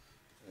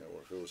 You know,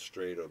 if it was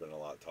straight, it would have been a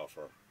lot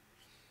tougher.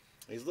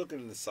 He's looking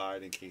in the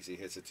side in case he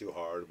hits it too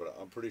hard, but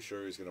I'm pretty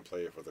sure he's going to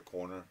play it for the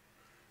corner.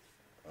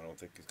 I don't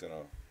think he's going to.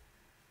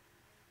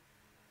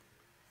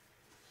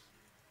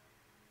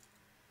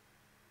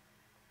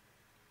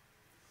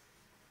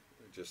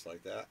 Just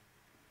like that.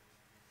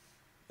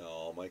 Now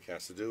all Mike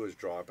has to do is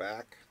draw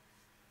back.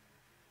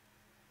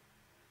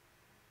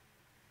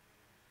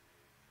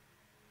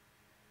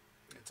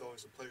 It's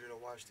always a pleasure to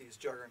watch these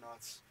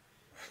juggernauts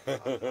on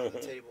the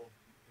table,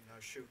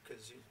 shoot,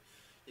 because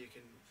you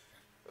can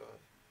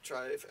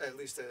try, if at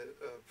least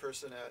a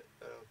person at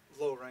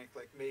a low rank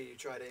like me, you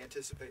try to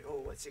anticipate,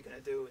 oh, what's he going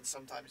to do? And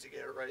sometimes you get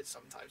it right.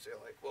 Sometimes you're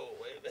like, whoa,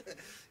 wait a minute.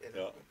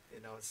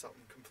 It's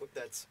something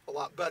that's a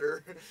lot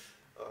better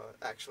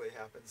actually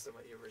happens than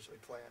what you originally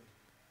planned.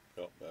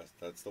 Yep,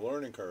 that's the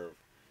learning curve.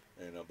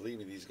 And believe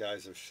me, these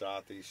guys have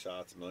shot these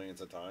shots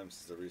millions of times.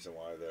 It's the reason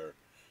why they're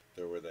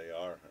where they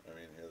are. I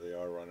mean, here they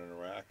are running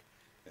a rack,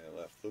 and it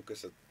left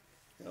Lukas a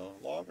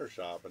longer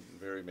shot, but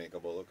very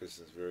makeable. Lukas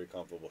is very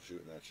comfortable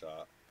shooting that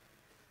shot.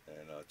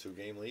 And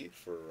 2-game lead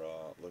for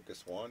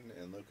Lukas 1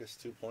 and Lukas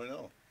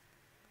 2.0.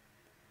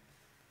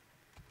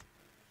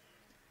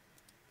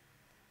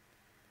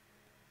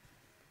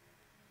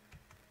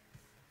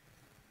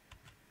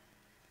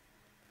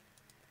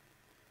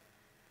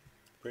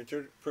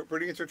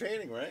 Pretty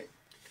entertaining, right?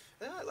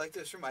 Yeah, I like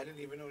this room. I didn't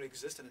even know it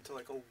existed until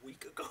like a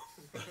week ago.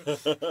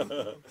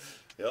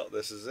 Yeah,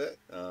 this is it.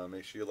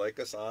 Make sure you like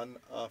us on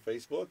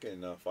Facebook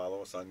and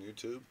follow us on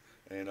YouTube.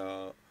 And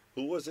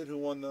who was it who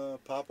won the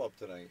pop-up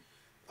tonight?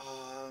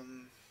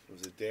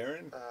 Was it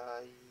Darren?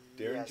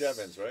 Darren yes.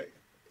 Jevons, right?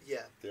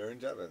 Yeah.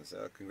 Darren Jevons.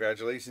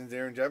 Congratulations,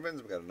 Darren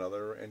Jevons. We got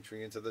another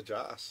entry into the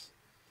Joss.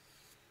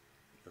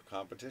 Your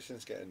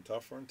competition's getting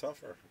tougher and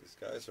tougher. These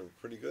guys are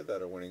pretty good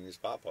that are winning these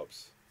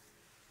pop-ups.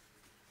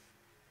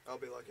 I'll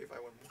be lucky if I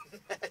win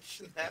one match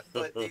in that.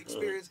 But the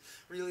experience,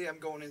 really, I'm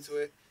going into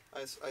it.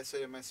 I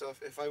say to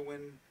myself, if I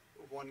win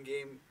one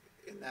game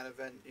in that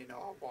event,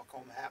 I'll walk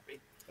home happy.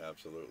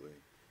 Absolutely.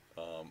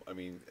 I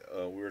mean,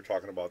 we were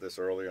talking about this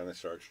earlier on the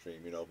Shark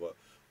stream, but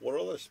what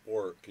other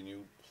sport can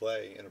you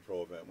play in a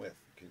pro event with?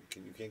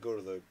 You can't go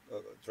to the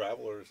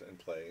Travelers and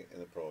play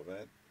in the pro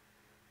event.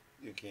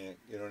 You can't,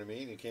 you know what I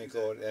mean? You can't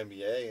go to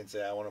NBA and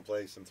say, I want to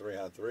play some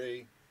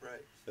 3-on-3.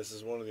 Right. This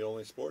is one of the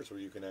only sports where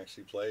you can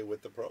actually play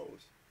with the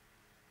pros.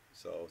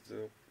 So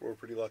we're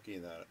pretty lucky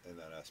in that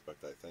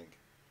aspect, I think.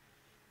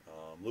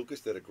 Lukas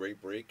did a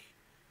great break,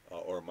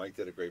 or Mike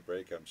did a great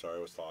break. I'm sorry,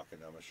 I was talking.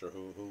 I'm not sure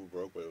who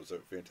broke, but it was a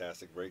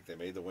fantastic break. They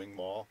made the wing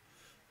ball,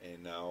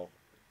 and now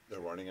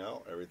they're running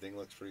out. Everything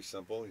looks pretty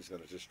simple. He's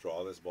going to just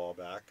draw this ball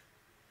back.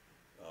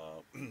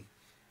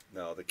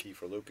 Now the key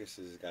for Lukas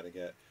is he's got to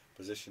get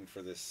positioned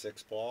for this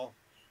 6 ball.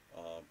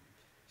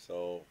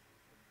 So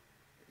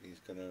he's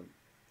going to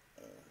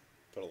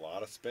put a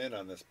lot of spin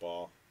on this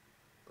ball.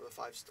 The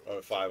 5 still.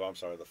 Oh, 5. I'm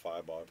sorry, the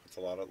 5 ball. It puts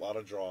a lot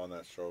of draw on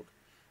that stroke.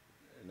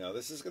 Now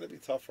this is going to be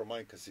tough for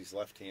Mike because he's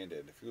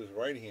left-handed. If he was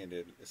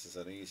right-handed, this is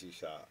an easy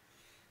shot.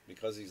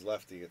 Because he's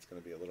lefty, it's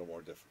going to be a little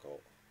more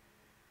difficult.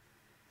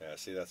 Yeah,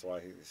 see, that's why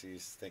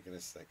he's thinking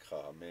it's like,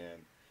 oh man,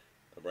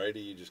 the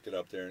righty, you just get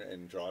up there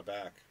and draw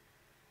back.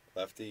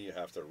 Lefty, you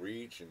have to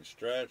reach and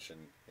stretch, and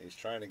he's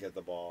trying to get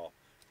the ball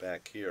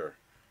back here.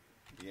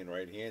 Being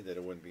right-handed,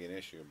 it wouldn't be an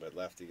issue, but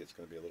lefty, it's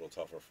going to be a little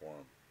tougher for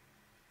him.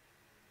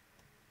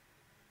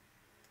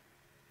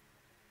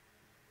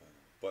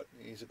 But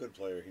he's a good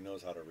player. He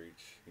knows how to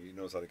reach. He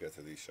knows how to get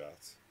to these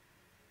shots.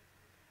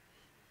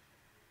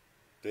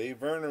 Dave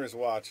Verner is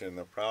watching.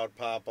 The proud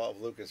papa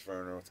of Lukas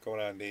Verner. What's going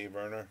on, Dave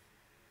Verner?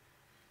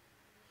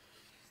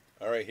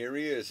 All right, here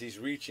he is. He's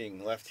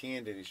reaching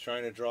left-handed. He's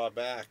trying to draw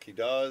back. He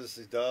does.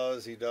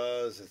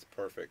 It's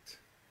perfect.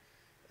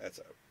 That's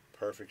a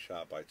perfect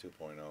shot by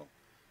 2.0.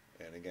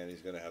 And again,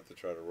 he's going to have to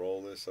try to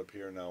roll this up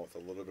here now with a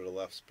little bit of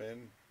left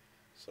spin.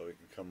 So he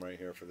can come right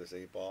here for this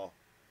 8 ball.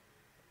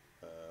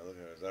 Look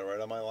at it. Is that right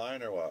on my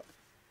line or what?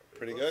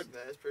 Pretty good?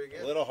 That's pretty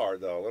good. A little hard,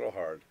 though. A little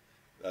hard.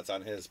 That's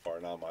on his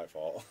part, not my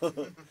fault. All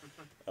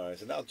right,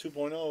 so now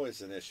 2.0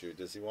 is an issue.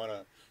 Does he want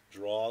to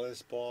draw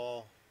this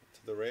ball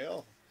to the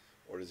rail?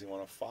 Or does he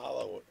want to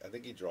follow? I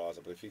think he draws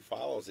it, but if he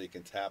follows it, he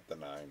can tap the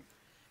 9.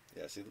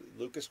 Yeah, see,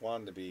 Lukas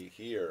wanted to be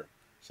here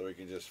so he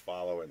can just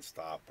follow and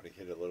stop, but he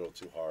hit it a little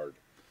too hard.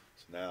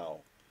 So now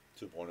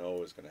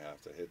 2.0 is going to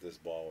have to hit this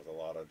ball with a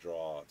lot of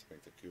draw to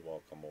make the cue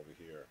ball come over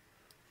here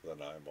for the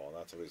 9 ball. And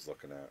that's what he's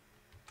looking at.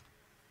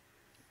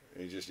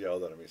 And he just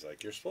yelled at him. He's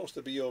like, you're supposed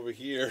to be over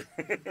here.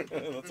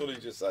 That's what he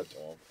just said to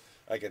him.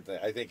 I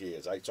think he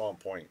is. I saw him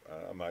point.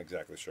 I'm not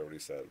exactly sure what he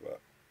said, but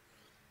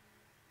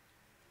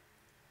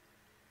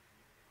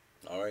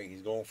all right,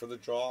 he's going for the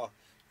draw.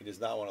 He does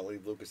not want to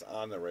leave Lukas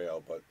on the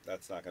rail, but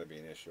that's not going to be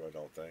an issue, I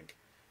don't think.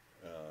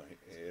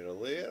 Hit it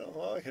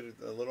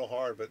a little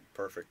hard, but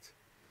perfect.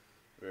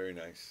 Very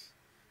nice.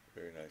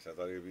 Very nice. I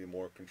thought he would be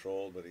more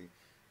controlled, but he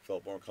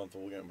felt more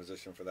comfortable getting in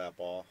position for that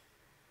ball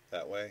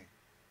that way.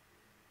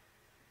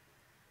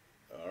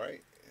 All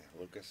right.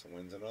 Lukas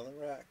wins another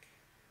rack.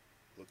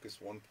 Lukas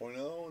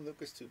 1.0 and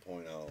Lukas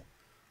 2.0.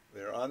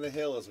 They're on the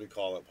hill, as we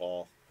call it,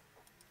 Paul.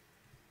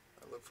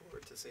 I look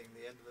forward to seeing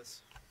the end of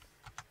this.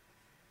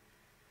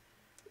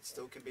 It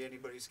still can be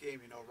anybody's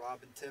game. You know, Rob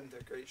and Tim,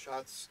 they're great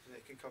shots, and they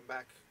can come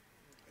back.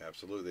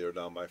 Absolutely. They were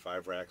down by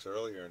 5 racks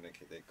earlier, and they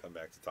come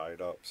back to tie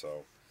it up.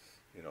 So,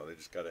 you know, they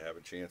just got to have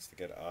a chance to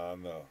get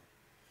on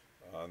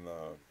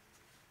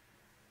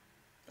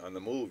the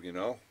move, you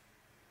know.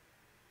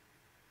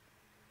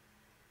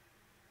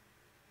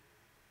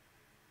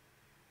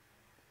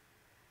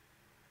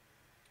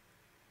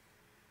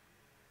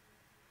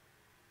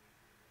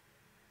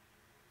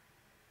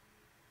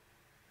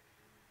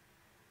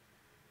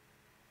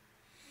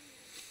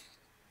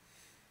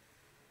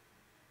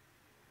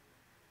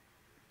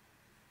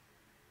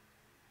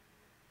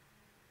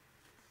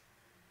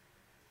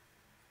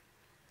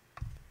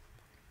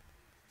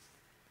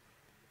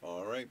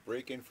 All right,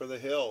 breaking for the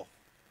hill,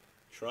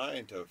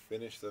 trying to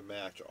finish the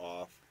match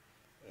off.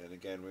 And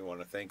again, we want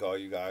to thank all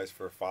you guys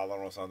for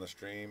following us on the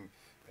stream.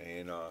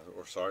 And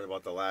we're sorry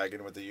about the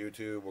lagging with the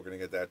YouTube. We're going to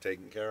get that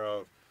taken care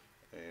of.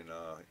 And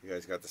you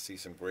guys got to see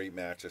some great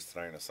matches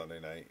tonight on a Sunday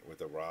night with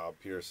the Rob,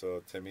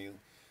 Piersa, Timmy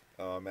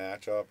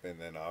matchup. And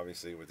then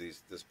obviously with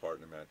this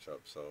partner matchup.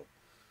 So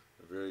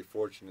we're very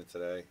fortunate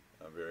today.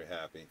 I'm very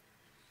happy.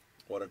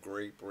 What a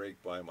great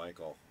break by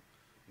Michael.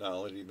 Not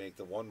only did he make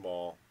the 1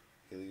 ball,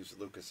 he leaves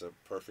Lukas a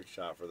perfect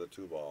shot for the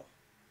 2 ball.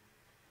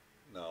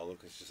 Now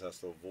Lukas just has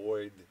to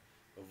avoid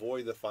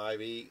the 5-8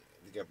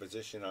 to get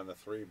position on the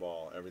 3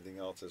 ball. Everything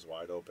else is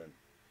wide open.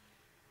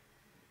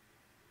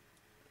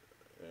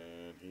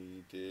 And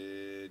he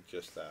did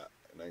just that.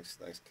 Nice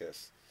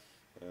kiss.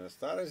 And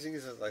it's not as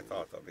easy as I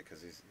thought, though,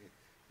 because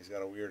he's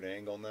got a weird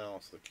angle now.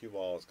 So the cue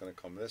ball is going to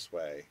come this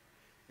way.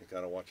 He's got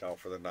to watch out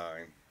for the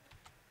 9.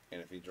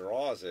 And if he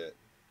draws it,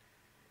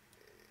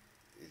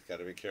 he's got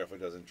to be careful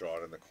he doesn't draw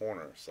it in the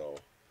corner. So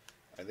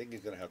I think he's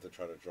going to have to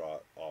try to draw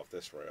it off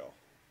this rail,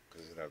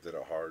 because he's going to have to do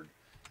it hard,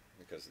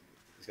 because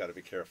he's got to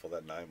be careful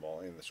that 9 ball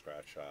in the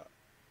scratch shot.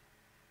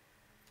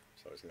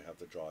 So he's going to have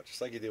to draw it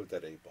just like he did with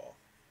that 8 ball.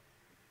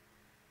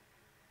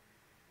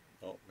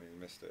 Oh, he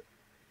missed it.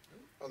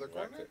 Other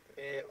corner?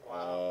 Wow.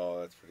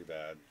 Oh, that's pretty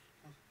bad.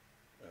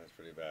 That's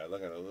pretty bad.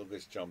 Look at it.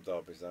 Lukas jumped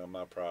up. He said, "I'm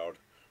not proud."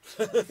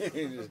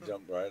 He just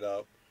jumped right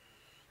up.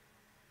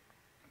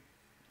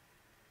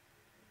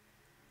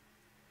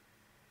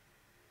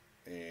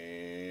 And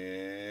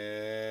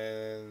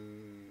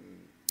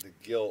the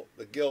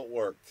guilt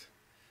worked.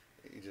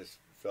 He just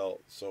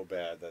felt so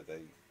bad that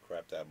they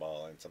crapped that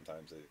ball in.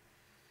 Sometimes they.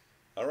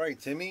 All right,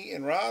 Timmy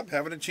and Rob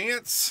having a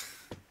chance.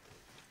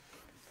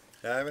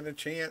 Having a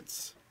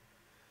chance.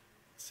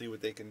 See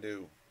what they can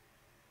do.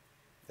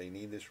 They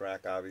need this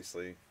rack,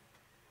 obviously,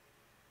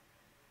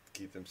 to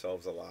keep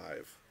themselves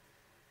alive.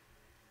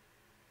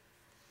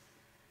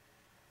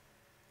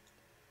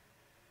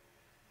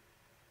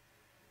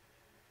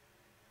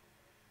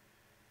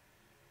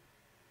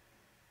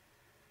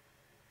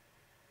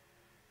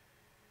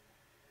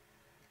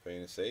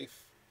 Playing it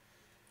safe.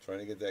 Trying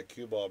to get that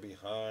cue ball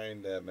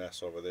behind that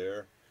mess over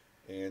there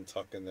and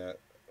tucking that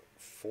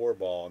 4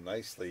 ball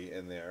nicely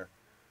in there.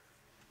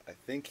 I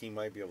think he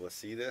might be able to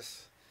see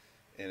this,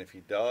 and if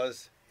he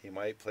does, he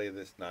might play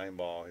this 9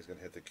 ball. He's going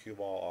to hit the cue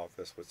ball off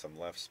this with some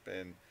left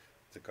spin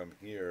to come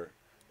here,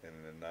 and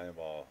then the 9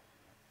 ball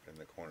in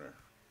the corner.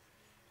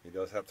 He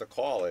does have to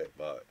call it,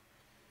 but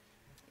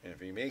and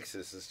if he makes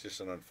this, it's just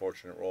an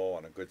unfortunate roll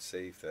on a good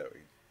save that we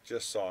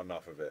just saw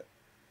enough of it.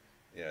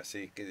 Yeah,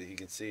 see, he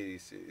can see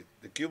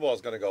the cue ball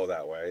is going to go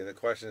that way. The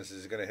question is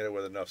he going to hit it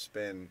with enough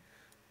spin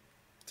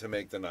to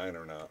make the 9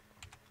 or not?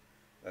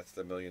 That's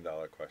the $1 million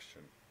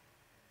question.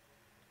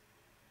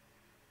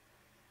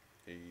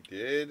 He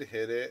did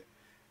hit it.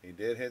 He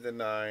did hit the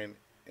 9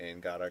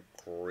 and got a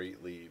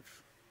great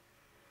leave.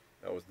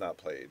 That was not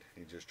played.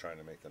 He's just trying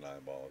to make the 9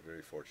 ball. A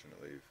very fortunate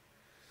leave.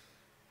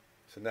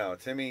 So now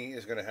Timmy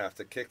is going to have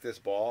to kick this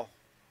ball.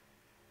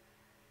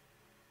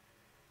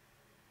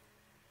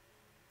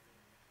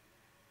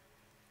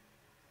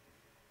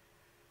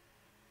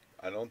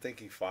 I don't think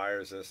he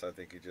fires this. I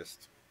think he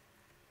just...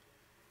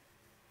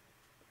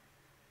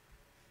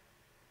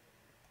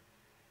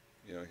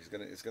 You know,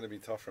 it's gonna be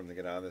tough for him to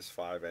get on this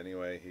 5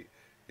 anyway.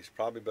 He's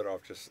probably better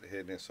off just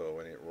hitting it so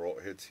when it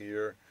hits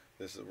here,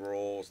 this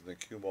rolls and the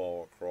cue ball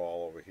will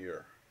crawl over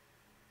here.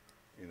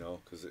 You know,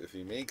 because if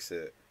he makes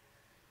it,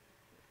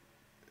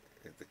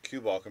 if the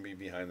cue ball can be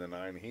behind the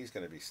 9, he's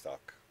gonna be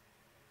stuck.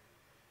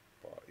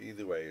 But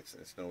either way,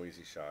 it's no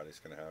easy shot. He's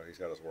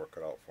got his work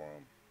cut out for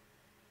him.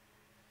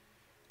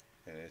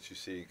 And as you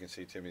see, you can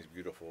see Timmy's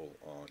beautiful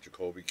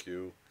Jacoby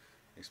cue.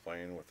 He's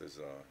playing with his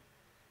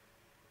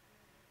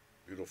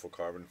beautiful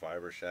carbon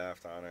fiber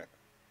shaft on it.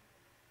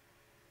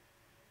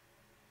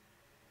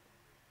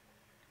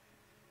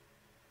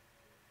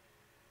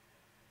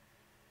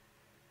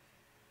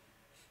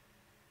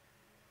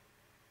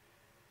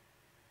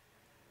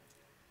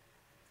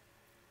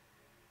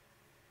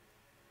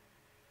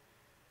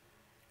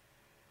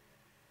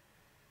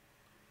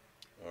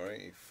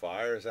 Alright, he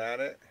fires at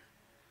it.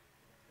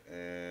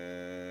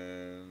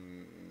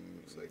 And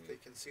looks like they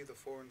can see the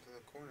 4 into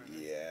the corner.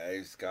 Yeah,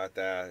 he's got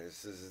that.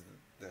 This is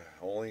the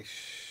only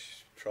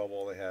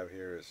trouble they have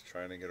here is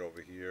trying to get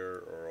over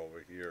here or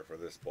over here for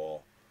this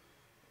ball.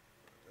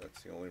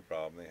 That's the only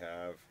problem they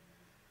have.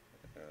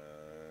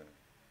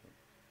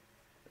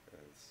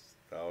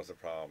 That was the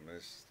problem.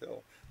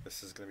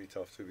 This is going to be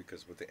tough too,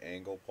 because with the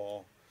angle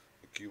ball,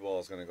 the cue ball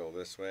is going to go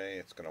this way.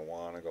 It's going to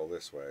want to go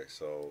this way.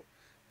 So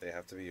they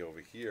have to be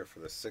over here for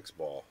the 6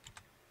 ball.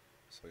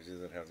 So he's either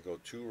going to have to go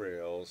 2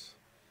 rails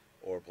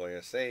or play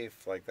a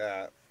safe like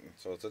that.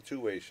 So it's a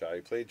two-way shot.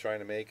 He played trying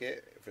to make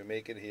it. If he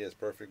make it, he has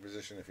perfect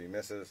position. If he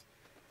misses,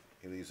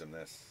 he leaves him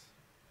this.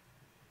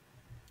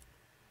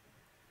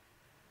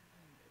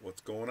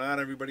 What's going on,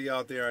 everybody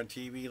out there on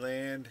TV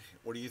land?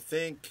 What do you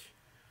think?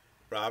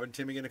 Rob and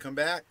Timmy going to come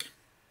back?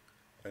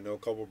 I know a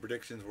couple of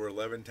predictions were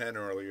 11-10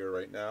 earlier.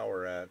 Right now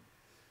we're at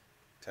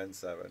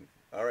 10-7.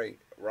 All right,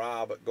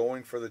 Rob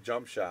going for the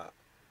jump shot.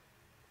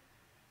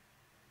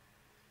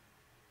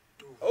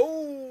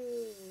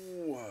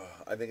 Oh,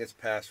 I think it's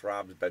past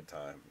Rob's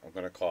bedtime. I'm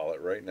going to call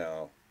it right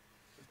now.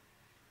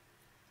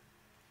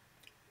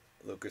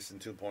 Lukas in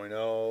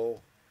 2.0.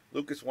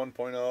 Lukas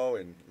 1.0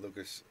 and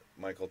Lukas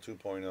Michael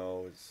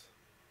 2.0 is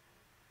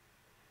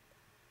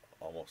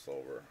almost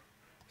over.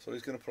 So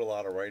he's going to put a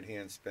lot of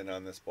right-hand spin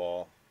on this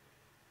ball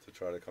to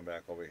try to come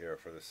back over here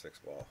for the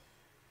 6th ball.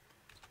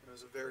 It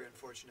was a very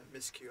unfortunate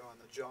miscue on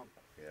the jump.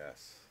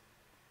 Yes.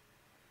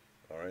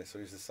 All right, so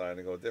he's deciding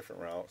to go a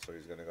different route, so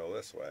he's going to go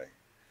this way.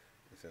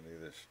 He's going to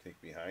either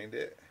sneak behind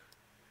it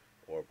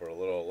or put a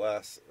little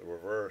less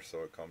reverse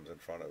so it comes in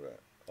front of it.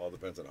 All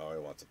depends on how he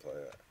wants to play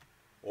it.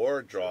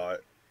 Or draw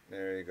it.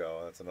 There you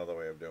go. That's another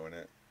way of doing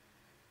it.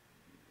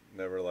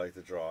 Never liked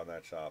to draw on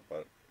that shot,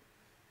 but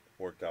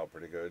worked out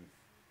pretty good.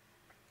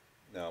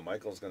 Now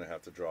Michael's going to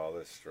have to draw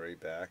this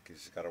straight back.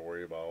 He's got to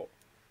worry about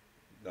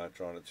not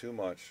drawing it too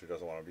much. He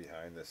doesn't want to be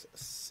behind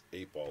this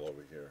 8 ball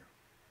over here.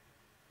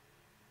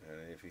 And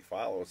if he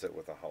follows it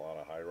with a lot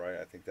of high right,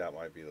 I think that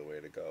might be the way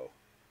to go.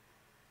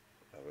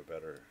 Have a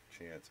better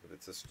chance. But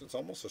it's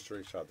almost a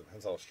straight shot.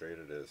 Depends how straight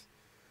it is.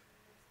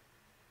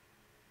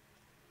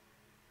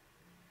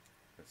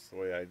 It's the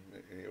way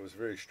it was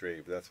very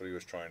straight, but that's what he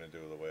was trying to do,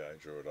 the way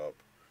I drew it up.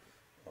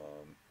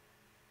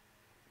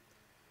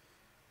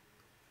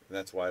 And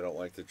that's why I don't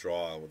like to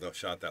draw with the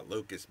shot that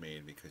Lukas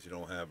made, because you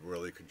don't have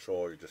really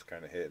control. You're just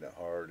kind of hitting it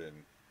hard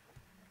and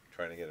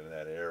trying to get in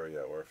that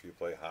area. Or if you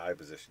play high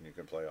position, you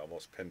can play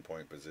almost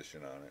pinpoint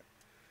position on it.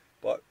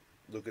 But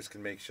Lukas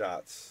can make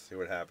shots. See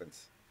what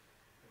happens.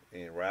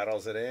 He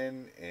rattles it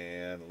in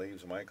and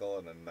leaves Michael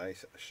in a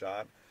nice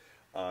shot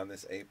on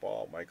this 8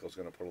 ball. Michael's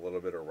going to put a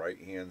little bit of right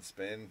hand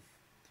spin,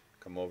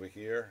 come over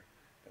here,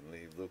 and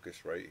leave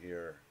Lukas right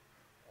here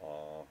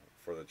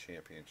for the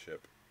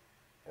championship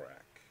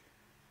rack.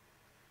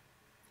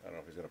 I don't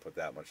know if he's going to put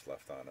that much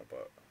left on it,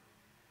 but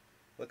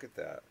look at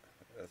that.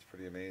 That's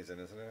pretty amazing,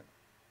 isn't it?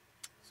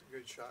 It's a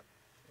good shot.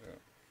 Yeah.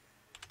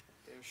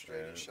 Damn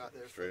straight in shot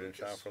there. Straight in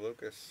shot for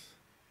Lukas.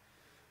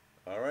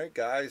 All right,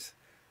 guys.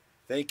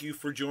 Thank you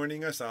for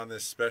joining us on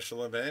this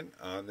special event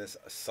on this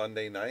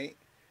Sunday night.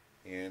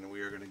 And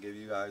we are going to give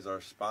you guys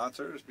our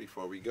sponsors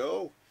before we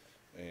go.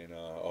 And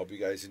I hope you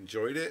guys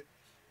enjoyed it.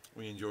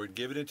 We enjoyed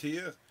giving it to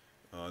you.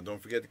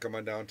 Don't forget to come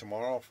on down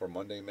tomorrow for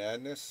Monday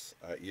Madness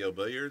at Yale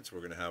Billiards. We're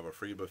going to have a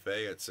free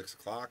buffet at 6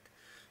 o'clock.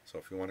 So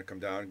if you want to come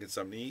down and get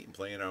something to eat and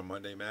play in our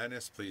Monday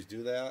Madness, please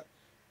do that.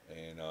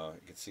 And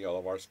you can see all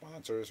of our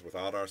sponsors.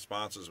 Without our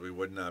sponsors, we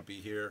would not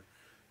be here.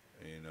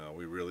 And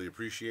we really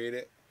appreciate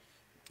it.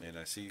 And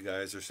I see you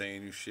guys are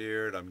saying you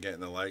shared. I'm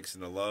getting the likes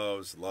and the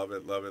loves. Love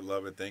it, love it,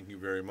 love it. Thank you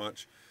very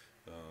much.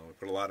 We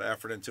put a lot of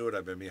effort into it.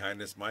 I've been behind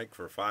this mic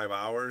for 5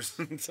 hours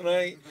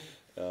tonight.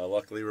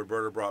 Luckily,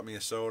 Roberta brought me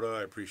a soda.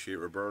 I appreciate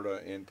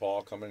Roberta and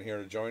Paul coming here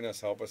to join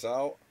us, help us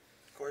out.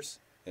 Of course.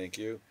 Thank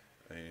you.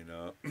 And,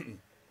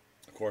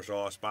 of course,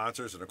 all our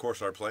sponsors. And, of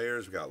course, our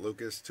players. We got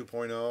Lukas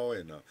 2.0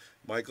 and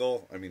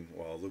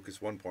Lukas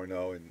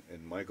 1.0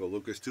 and Michael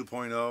Lukas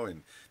 2.0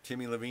 and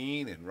Timmy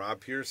Lavigne and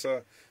Rob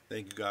Piersa.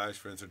 Thank you guys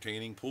for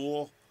entertaining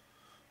pool.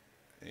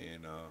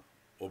 And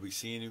we'll be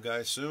seeing you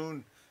guys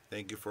soon.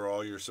 Thank you for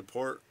all your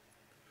support.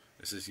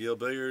 This is Yale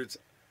Billiards.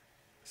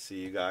 See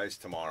you guys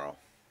tomorrow.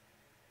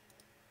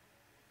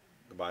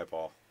 Goodbye,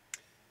 Paul.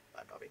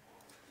 Bye, Bobby.